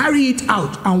 Carry it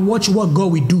out and watch what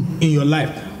God will do in your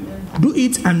life. Do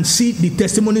it and see the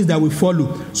testimonies that will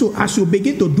follow. So as you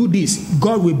begin to do this,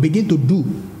 God will begin to do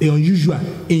the unusual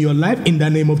in your life in the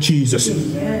name of Jesus.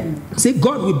 Amen. Say,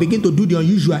 God will begin to do the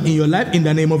unusual in your life in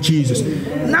the name of Jesus.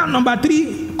 Amen. Now, number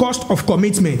 3, cost of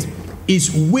commitment is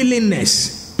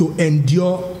willingness to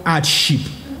endure hardship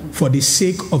for the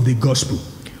sake of the gospel.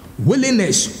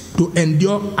 Willingness to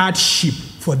endure hardship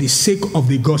for the sake of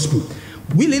the gospel.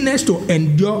 Willingness to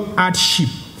endure hardship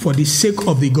for the sake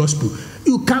of the gospel.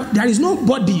 There is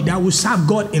nobody that will serve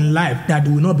God in life that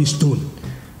will not be stoned.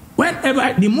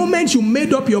 Whenever, the moment you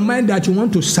made up your mind that you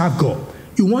want to serve God,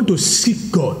 you want to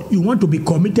seek God, you want to be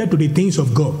committed to the things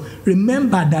of God,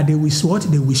 remember that they will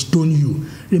stone you.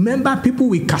 Remember, people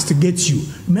will castigate you.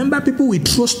 Remember, people will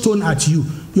throw stone at you.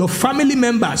 Your family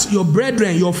members, your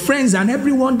brethren, your friends, and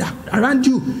everyone that around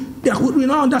you, they will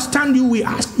not understand you.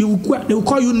 They will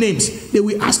call you names. They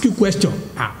will ask you questions.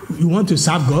 You want to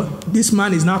serve God? This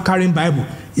man is now carrying Bible.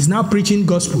 He's now preaching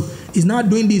gospel. He's now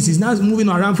doing this. He's now moving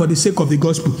around for the sake of the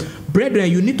gospel.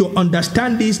 Brethren, you need to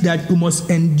understand this, that you must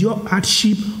endure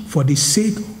hardship for the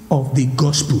sake of the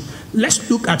gospel. Let's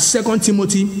look at 2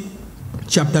 Timothy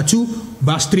chapter 2,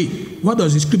 verse 3. What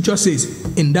does the scripture say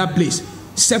in that place?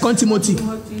 2 Timothy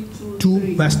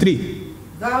 2, verse 3.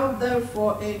 Thou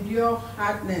therefore endure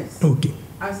hardness, okay,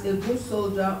 as a good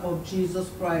soldier of Jesus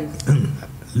Christ.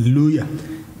 Hallelujah.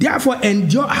 Therefore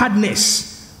endure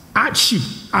hardness, hardship,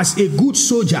 as a good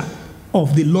soldier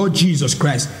of the Lord Jesus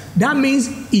Christ. That means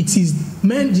it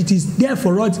is there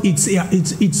for us. It's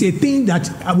a thing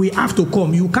that we have to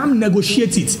come. You can't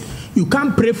negotiate it. You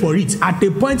can't pray for it. At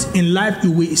a point in life,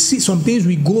 you will see some things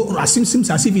will go, it seems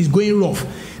as if it's going rough.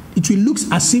 It will look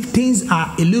as if things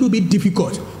are a little bit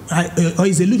difficult, or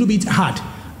is a little bit hard.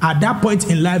 At that point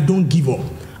in life, don't give up.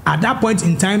 At that point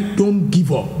in time, don't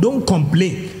give up. Don't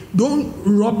complain. Don't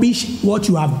rubbish what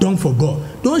you have done for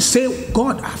God. Don't say,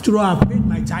 God, after all, I've paid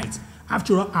my tithe.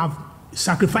 After all, I've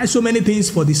sacrificed so many things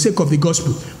for the sake of the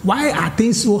gospel. Why are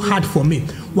things so hard for me?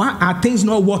 Why are things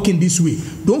not working this way?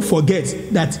 Don't forget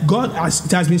that God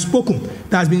it has been spoken.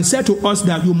 It has been said to us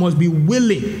that you must be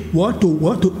willing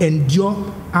to endure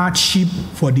hardship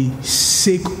for the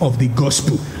sake of the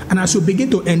gospel. And as you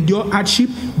begin to endure hardship,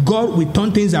 God will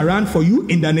turn things around for you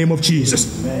in the name of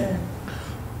Jesus. Amen.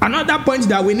 Another point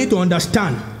that we need to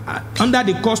understand under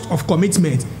the cost of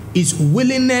commitment is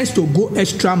willingness to go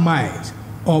extra miles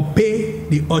or pay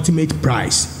the ultimate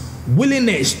price.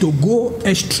 Willingness to go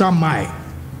extra mile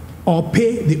or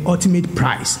pay the ultimate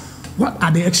price. What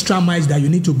are the extra miles that you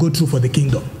need to go through for the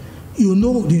kingdom? You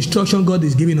know the instruction God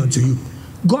is giving unto you.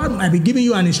 God might be giving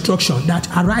you an instruction that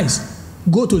arise,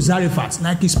 go to Zarephath,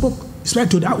 like he spoke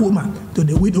to that woman, to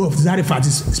the widow of Zarephath.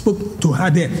 He spoke to her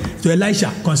there, to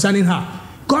Elisha concerning her.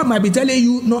 God might be telling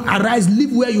you, no, arise,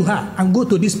 leave where you are and go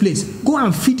to this place. Go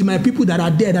and feed my people that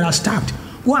are there, that are starved.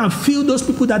 Go and feed those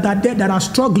people that are there, that are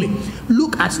struggling.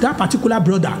 Look at that particular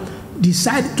brother.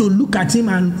 Decide to look at him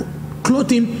and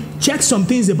clothe him. Check some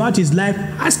things about his life.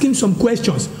 Ask him some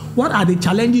questions. What are the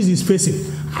challenges he's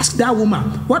facing? Ask that woman,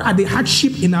 what are the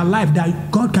hardships in her life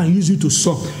that God can use you to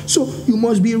solve? So you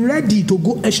must be ready to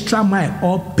go extra mile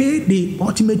or pay the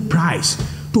ultimate price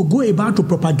to go about to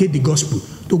propagate the gospel,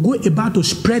 to go about to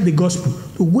spread the gospel,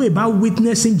 to go about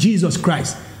witnessing Jesus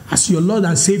Christ. as your Lord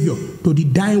and Savior to the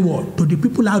dying world, to the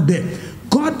people out there.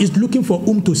 God is looking for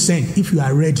whom to send if you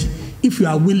are ready. If you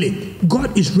are willing,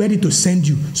 God is ready to send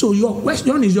you. So your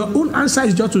question is, your own answer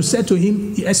is just to say to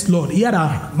him, yes, Lord, here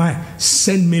am I,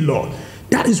 send me, Lord.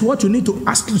 That is what you need to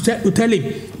ask to tell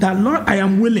him, that Lord, I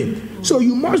am willing. So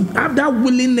you must have that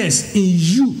willingness in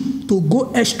you to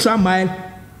go extra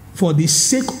mile for the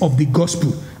sake of the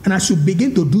gospel. And as you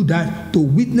begin to do that, to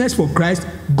witness for Christ,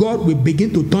 God will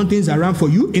begin to turn things around for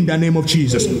you in the name of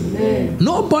Jesus. Amen.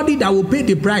 Nobody that will pay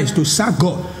the price to serve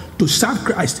God, to serve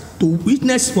Christ, to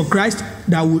witness for Christ,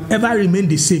 that will ever remain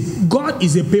the same. God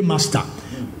is a paymaster.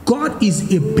 God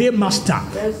is a paymaster.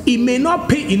 He may not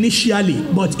pay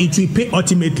initially, but it will pay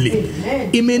ultimately.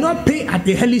 He may not pay at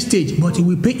the early stage, but he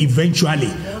will pay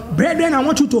eventually. Brethren, I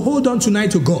want you to hold on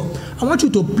tonight to God. I want you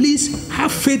to please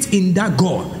have faith in that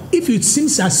God. If it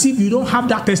seems as if you don't have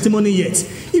that testimony yet,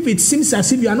 if it seems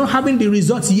as if you are not having the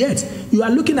results yet, you are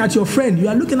looking at your friend, you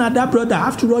are looking at that brother.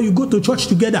 After all, you go to church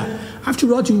together.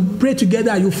 After all, you pray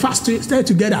together, you fast, stay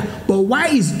together. But why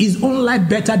is his own life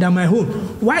better than my own?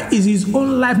 Why is his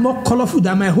own life more colorful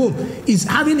than my own? He's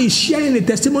sharing the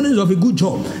testimonies of a good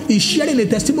job. He's sharing the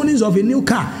testimonies of a new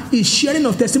car. He's sharing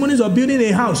of testimonies of building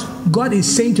a house. God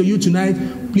is saying to you tonight,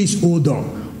 please hold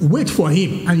on. Wait for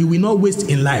him, and you will not waste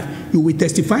in life. You will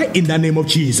testify in the name of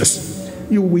Jesus.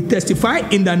 You will testify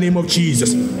in the name of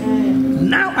Jesus.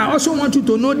 Now, I also want you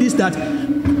to know this, that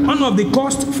one of the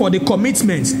costs for the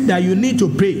commitments that you need to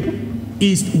pay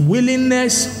is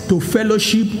willingness to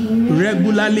fellowship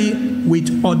regularly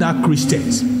with other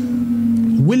Christians.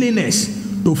 Willingness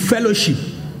to fellowship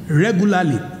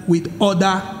regularly with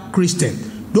other Christians.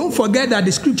 Don't forget that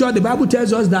the scripture, the Bible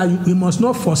tells us that we must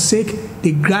not forsake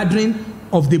the gathering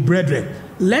of the brethren.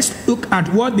 Let's look at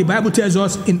what the Bible tells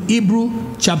us in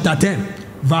Hebrews chapter 10,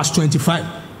 verse 25.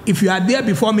 If you are there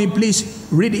before me, please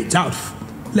read it out.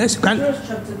 Hebrews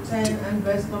chapter 10 and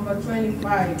verse number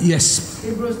 25. Yes.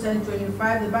 Hebrews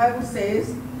 10:25. The Bible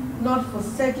says, not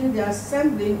forsaking the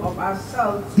assembling of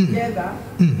ourselves together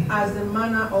as the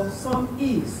manner of some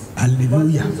is,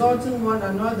 Hallelujah. but exalting one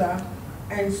another,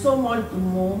 and so much the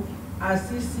more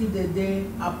as you see the day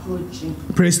approaching.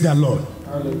 Praise the Lord.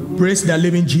 Hallelujah. Praise the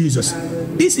living Jesus.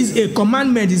 Hallelujah. This is a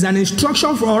commandment, is an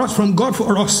instruction for us, from God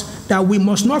for us, that we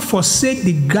must not forsake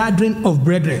the gathering of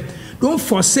brethren. Don't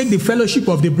forsake the fellowship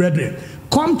of the brethren.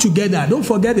 Come together. Don't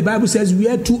forget, the Bible says,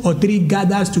 where 2 or 3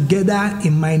 gathers together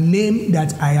in my name,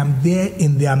 that I am there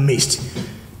in their midst.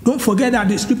 Don't forget that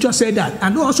the scripture said that.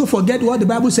 And don't also forget what the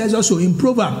Bible says also in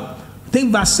Proverbs. I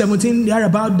think verse 17 there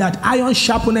about that iron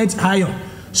sharpeneth iron.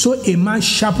 So a man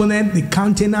sharpeneth the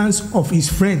countenance of his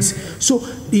friends. So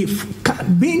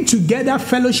being together,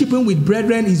 fellowshipping with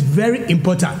brethren is very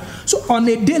important. So on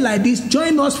a day like this,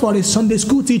 join us for a Sunday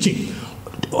school teaching.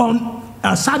 On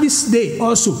a service day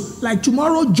also, like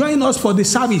tomorrow, join us for the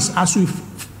service as we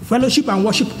fellowship and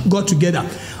worship God together.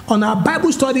 On our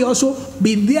Bible study also,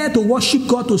 be there to worship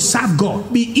God, to serve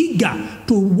God. Be eager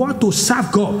to want to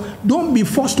serve God. Don't be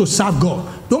forced to serve God.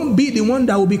 Don't be the one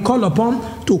that will be called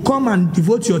upon to come and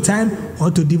devote your time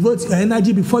or to devote your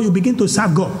energy before you begin to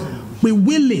serve God. Be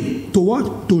willing to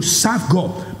what? To serve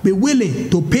God. Be willing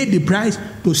to pay the price,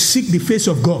 to seek the face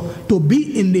of God, to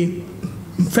be in the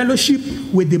fellowship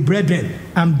with the brethren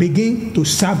and begin to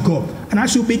serve God. And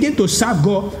as you begin to serve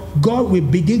God, God will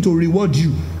begin to reward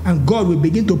you, and God will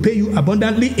begin to pay you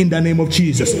abundantly in the name of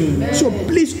Jesus. Amen. So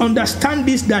please understand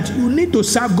this, that you need to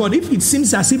serve God. If it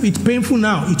seems as if it's painful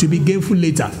now, it will be gainful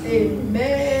later.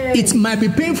 Amen. It might be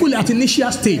painful at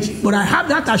initial stage, but I have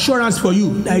that assurance for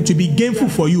you that it will be gainful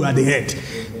for you at the end.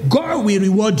 God will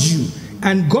reward you,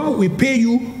 and God will pay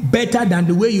you better than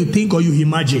the way you think or you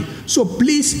imagine. So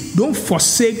please don't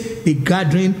forsake the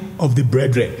gathering of the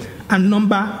brethren. And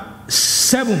number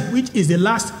 7, which is the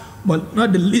last but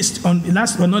not the least, on the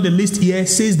last but not the least here,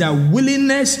 says that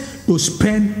willingness to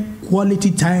spend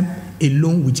quality time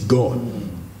alone with God.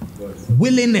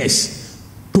 Willingness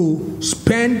to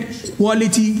spend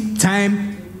quality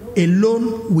time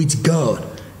alone with God.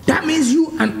 That means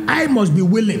you and I must be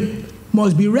willing,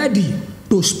 must be ready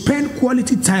to spend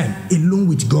quality time alone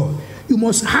with God. You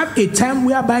must have a time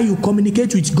whereby you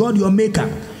communicate with God, your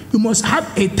maker. You must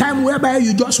have a time whereby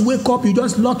you just wake up, you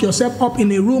just lock yourself up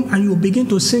in a room and you begin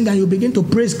to sing and you begin to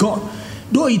praise God.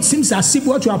 Though it seems as if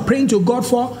what you are praying to God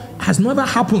for has never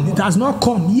happened, it has not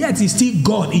come, yet it's still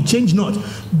God, it changed not.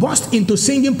 Burst into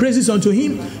singing praises unto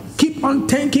Him. Keep on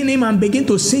thanking Him and begin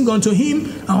to sing unto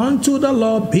Him. Unto the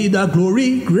Lord be the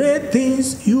glory, great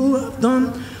things you have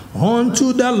done.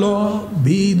 Unto the Lord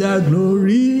be the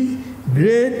glory,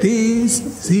 great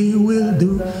things He will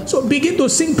do. So begin to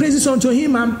sing praises unto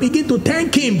Him and begin to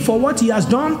thank Him for what He has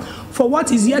done, for what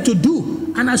he's here to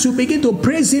do. And as you begin to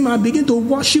praise him and begin to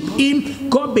worship him,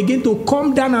 God begin to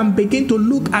come down and begin to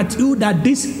look at you that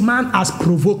this man has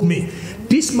provoked me.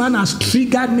 This man has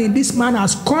triggered me. This man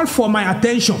has called for my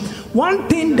attention. One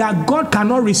thing that God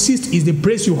cannot resist is the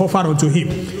praise you offer unto him.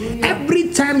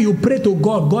 Every time you pray to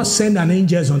God, God sends an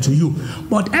angel unto you.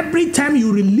 But every time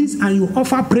you release and you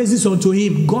offer praises unto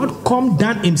him, God come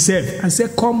down himself and say,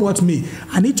 come with me.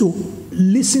 I need to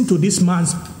listen to this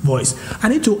man's voice. I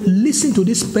need to listen to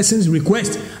this person's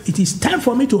request. It is time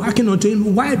for me to hearken unto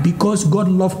him. Why? Because God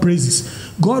loves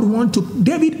praises. God wants to,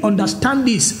 David understand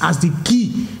this as the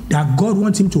key that God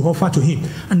wants him to offer to him.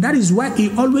 And that is why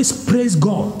he always praise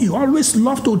God. He always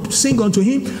loved to sing unto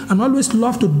him and always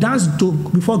loved to dance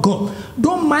before God.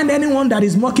 Don't mind anyone that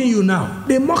is mocking you now.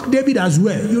 They mock David as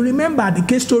well. You remember the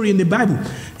case story in the Bible.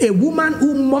 A woman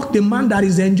who mocked the man that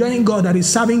is enjoying God, that is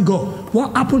serving God.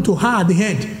 What happened to her at the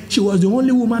end? She was the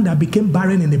only woman that became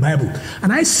barren in the Bible.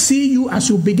 And I see you as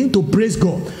you begin to praise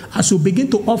God, as you begin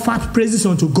to offer praises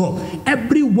unto God.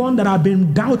 Everyone that have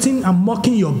been doubting and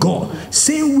mocking your God,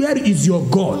 saying, where is your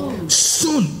God?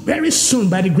 Soon, very soon,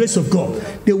 by the grace of God,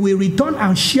 they will return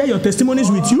and share your testimonies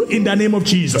with you in the name of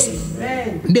Jesus.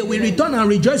 Amen. They will return and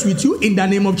rejoice with you in the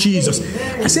name of Jesus.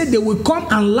 Amen. I said they will come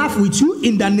and laugh with you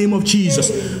in the name of Jesus.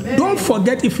 Amen. Don't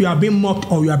forget if you are being mocked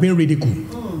or you are being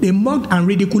ridiculed. They mocked and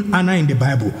ridiculed Anna in the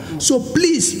Bible. So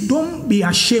please don't be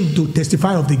ashamed to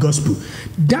testify of the gospel.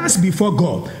 Dance before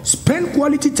God. Spend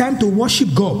quality time to worship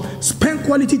God. Spend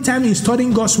quality time in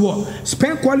studying God's word.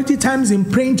 Spend quality times in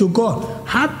praying to God.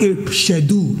 Have a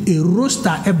schedule, a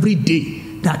roster every day,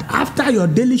 that after your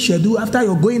daily schedule, after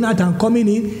you're going out and coming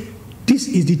in, this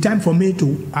is the time for me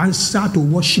to answer to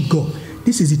worship God.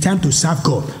 This is the time to serve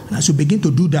God. And as you begin to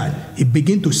do that, it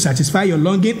begins to satisfy your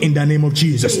longing in the name of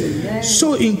Jesus. Amen.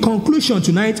 So in conclusion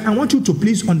tonight, I want you to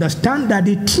please understand that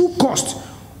the true cost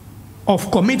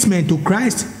of commitment to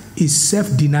Christ is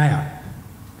self-denial,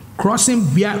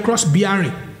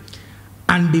 cross-bearing,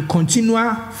 and the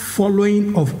continual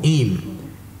following of him.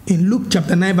 In Luke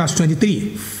chapter 9 verse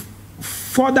 23,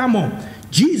 furthermore,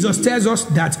 Jesus tells us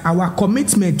that our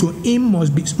commitment to him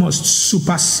must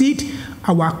supersede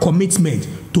our commitment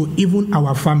to even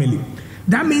our family.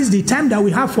 That means the time that we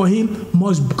have for him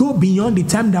must go beyond the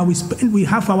time that we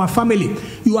have for our family.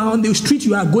 You are on the street,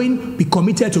 you are going, be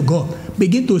committed to God.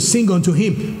 Begin to sing unto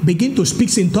him. Begin to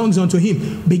speak in tongues unto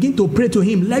him. Begin to pray to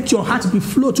him. Let your heart be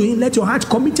flow to him. Let your heart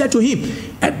committed to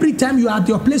him. Every time you are at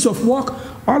your place of work,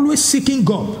 always seeking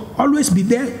God. Always be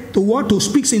there to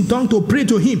speak in tongues, to pray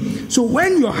to him. So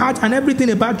when your heart and everything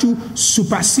about you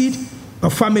supersede a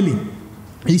family,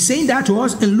 he's saying that to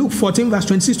us in Luke 14 verse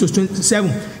 26 to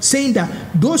 27, saying that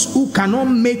those who cannot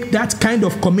make that kind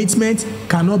of commitment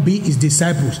cannot be his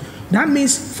disciples. That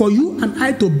means for you and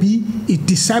I to be his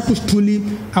disciples truly,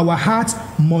 our heart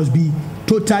must be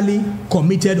totally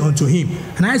committed unto him.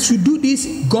 And as you do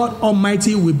this, God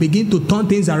Almighty will begin to turn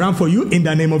things around for you in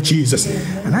the name of Jesus.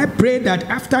 And I pray that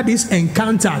after this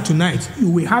encounter tonight, you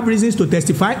will have reasons to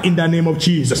testify in the name of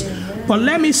Jesus. But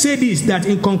let me say this, that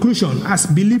in conclusion, as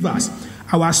believers,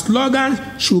 our slogan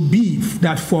should be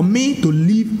that for me to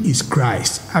live is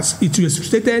Christ, as it was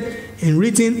stated and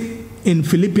written in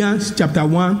Philippians chapter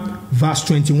 1 verse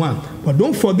 21. But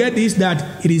don't forget this,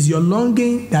 that it is your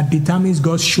longing that determines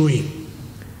God's showing.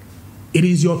 It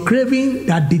is your craving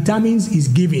that determines his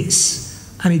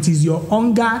givings. And it is your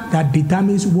hunger that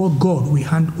determines what God will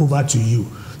hand over to you.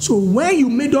 So when you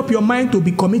made up your mind to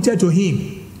be committed to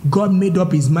him, God made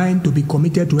up his mind to be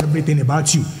committed to everything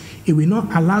about you. It will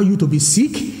not allow you to be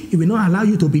sick. It will not allow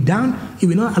you to be down. It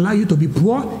will not allow you to be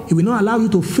poor. It will not allow you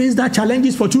to face that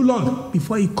challenges for too long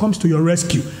before it comes to your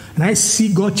rescue. And I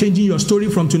see God changing your story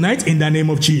from tonight in the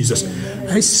name of Jesus.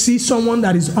 I see someone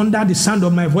that is under the sound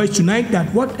of my voice tonight,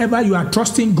 that whatever you are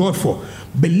trusting God for,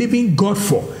 believing God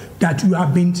for, that you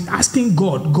have been asking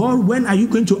God, God, when are you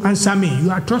going to answer me? You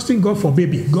are trusting God for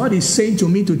baby. God is saying to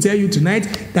me to tell you tonight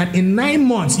that in 9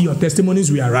 months, your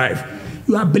testimonies will arrive.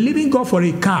 You are believing God for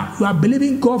a car. You are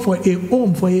believing God for a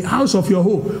home, for a house of your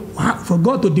home, for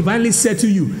God to divinely settle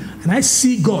you. And I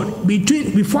see God,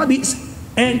 before this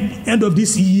end of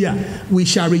this year, we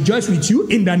shall rejoice with you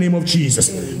in the name of Jesus.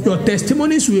 Amen. Your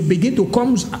testimonies will begin to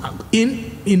come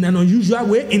in an unusual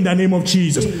way in the name of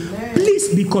Jesus. Amen.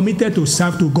 Please be committed to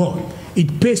serve to God.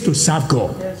 It pays to serve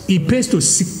God. Yes. It pays to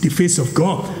seek the face of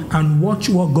God and watch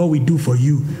what God will do for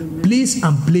you. Amen.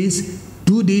 Please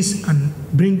do this and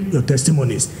bring your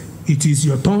testimonies. It is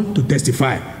your turn to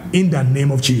testify in the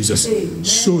name of Jesus. Amen.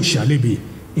 So shall it be.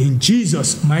 In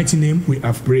Jesus' mighty name we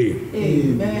have prayed.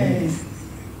 Amen.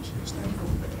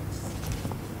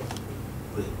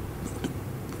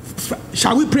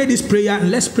 Shall we pray this prayer?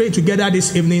 And let's pray together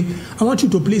this evening. I want you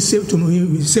to please say to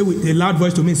me, say with a loud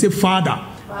voice to me, say, Father,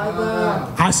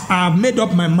 as I have made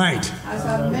up my mind,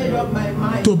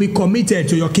 to be committed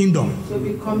to your kingdom,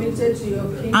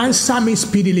 answer me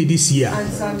speedily this year.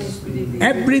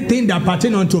 Everything that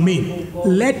pertains unto me,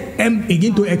 let them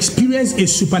begin to experience a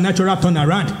supernatural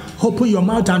turnaround. Open your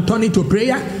mouth and turn it to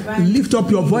prayer. Lift up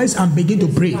your voice and begin to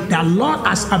pray. That Lord,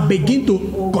 as I begin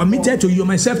to committed to you,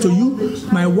 myself to you,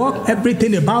 my work,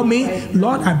 everything about me,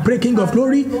 Lord, I pray, King of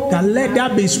Glory, that let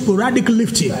there be sporadic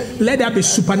lifting, let there be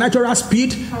supernatural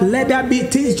speed, let there be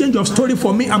change of story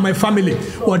for me and my family.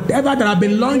 Whatever that I've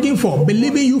been longing for,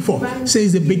 believing you for,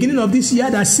 since the beginning of this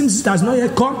year that seems it has not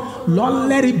yet come, Lord,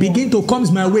 let it begin to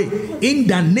come my way. In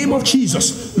the name of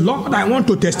Jesus, Lord, I want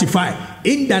to testify.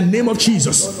 In the name of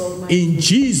Jesus, in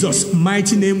Jesus'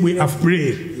 mighty name we have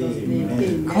prayed.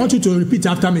 I want you to repeat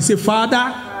after me. Say, Father,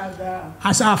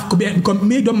 as I have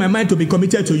made up my mind to be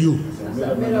committed to you,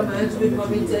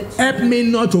 help me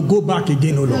not to go back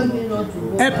again, O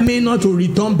Lord. Help me not to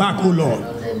return back, O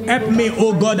Lord. Help me,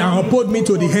 O God, and uphold me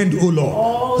to the end, O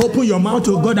Lord. Open your mouth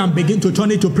to God and begin to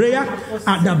turn it to prayer.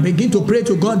 And then begin to pray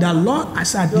to God that, Lord,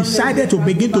 as I decided to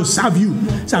begin to serve you,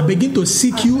 as I begin to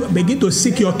seek you, begin to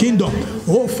seek your kingdom.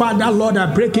 Oh, Father, Lord,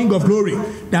 I pray, King of Glory,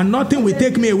 that nothing will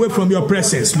take me away from your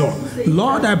presence, Lord.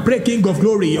 Lord, I pray, King of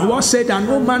Glory, your word said that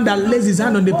no man that lays his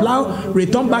hand on the plow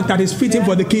return back that is fitting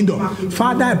for the kingdom.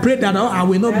 Father, I pray that I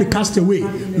will not be cast away.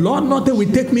 Lord, nothing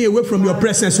will take me away from your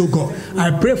presence, oh God.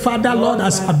 I pray, Father, Lord,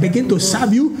 as I begin to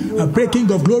serve you, I pray,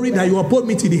 King of Glory, that you uphold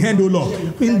me to the hand, oh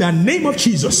Lord. In the name of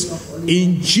Jesus.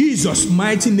 In Jesus'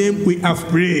 mighty name we have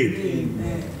prayed.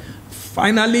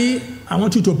 Finally, I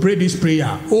want you to pray this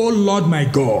prayer. Oh Lord my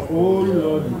God. Oh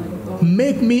Lord my God.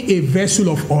 Make me a vessel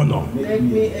of honor. Make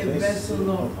me a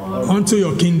vessel of honor. Unto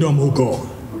your kingdom, O God.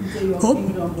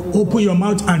 Open your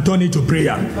mouth and turn it to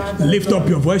prayer. Lift up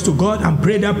your voice to God and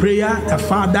pray that prayer.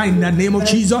 Father, in the name of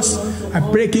Jesus, I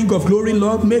pray, King of Glory,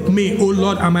 Lord, make me, O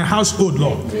Lord, and my household,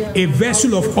 Lord, a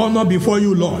vessel of honor before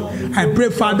you, Lord. I pray,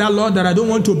 Father, Lord, that I don't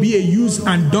want to be a used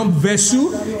and dumb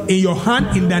vessel in your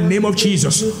hand, in the name of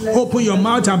Jesus. Open your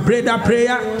mouth and pray that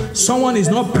prayer. Someone is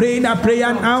not praying that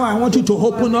prayer now. I want you to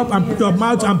open up and your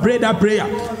mouth and pray that prayer.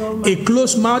 A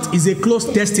closed mouth is a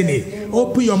closed destiny.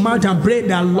 Open your mouth and pray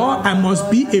that, Lord, I must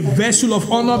be a vessel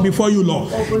of honor before you,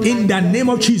 Lord. In the name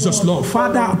of Jesus, Lord.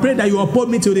 Father, I pray that you uphold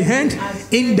me to the hand.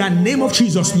 In the name of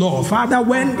Jesus, Lord. Father,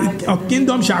 when your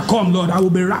kingdom shall come, Lord, I will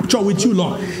be raptured with you,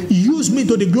 Lord. Use me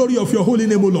to the glory of your holy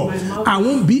name, O Lord. I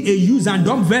won't be a used and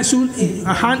dumb vessel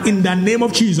in the name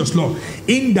of Jesus, Lord.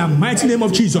 In the mighty name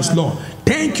of Jesus, Lord.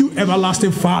 Thank you,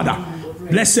 everlasting Father.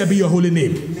 Blessed be your holy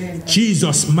name.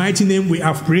 Jesus' mighty name we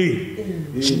have prayed.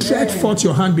 Stretch forth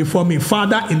your hand before me,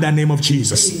 Father, in the name of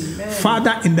Jesus.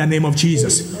 Father, in the name of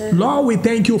Jesus. Lord, we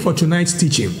thank you for tonight's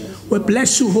teaching. We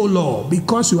bless you, O Lord,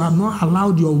 because you have not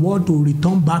allowed your word to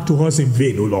return back to us in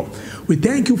vain, O Lord. We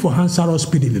thank you for answering us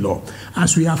speedily, Lord.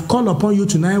 As we have called upon you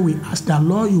tonight, we ask that,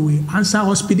 Lord, you will answer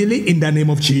us speedily in the name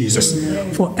of Jesus.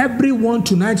 Amen. For everyone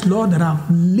tonight, Lord, that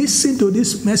have listened to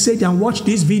this message and watched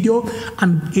this video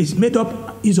and is made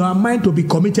up is our mind to be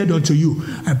committed unto you.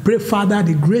 I pray, Father,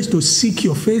 the grace to seek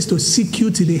your face, to seek you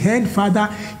to the end,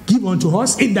 Father, give unto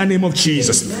us in the name of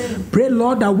Jesus. Amen. Pray,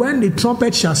 Lord, that when the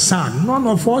trumpet shall sound, none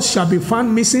of us shall be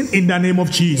found missing in the name of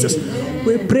Jesus. Amen.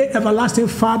 We pray, everlasting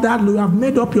Father, you have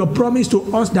made up your promise to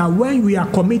us that when we are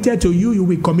committed to you, you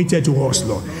will be committed to us,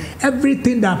 Lord.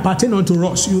 Everything that pertains unto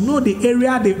us, you know the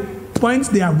area, the points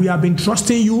that we have been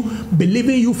trusting you,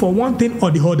 believing you for one thing or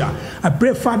the other. I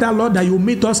pray, Father, Lord, that you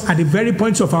meet us at the very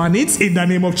points of our needs in the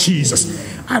name of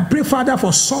Jesus. I pray, Father,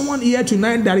 for someone here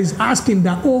tonight that is asking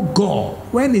that, oh God,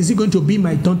 when is it going to be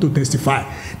my turn to testify?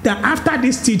 That after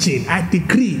this teaching, I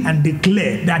decree and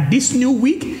declare that this new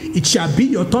week, it shall be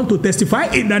your turn to testify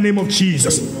in the name of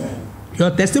Jesus. Your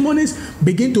testimonies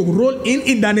begin to roll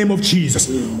in the name of Jesus.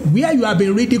 Where you have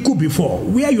been ridiculed before,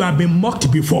 where you have been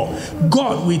mocked before,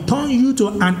 God will turn you to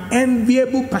an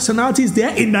enviable personalities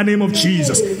there in the name of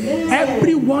Jesus.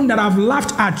 Everyone that have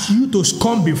laughed at you to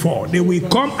scorn before, they will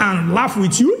come and laugh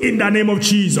with you in the name of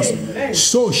Jesus.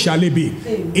 So shall it be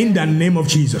in the name of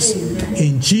Jesus.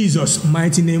 In Jesus'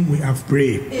 mighty name we have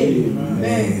prayed.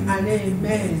 Amen and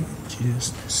amen.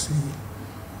 Jesus.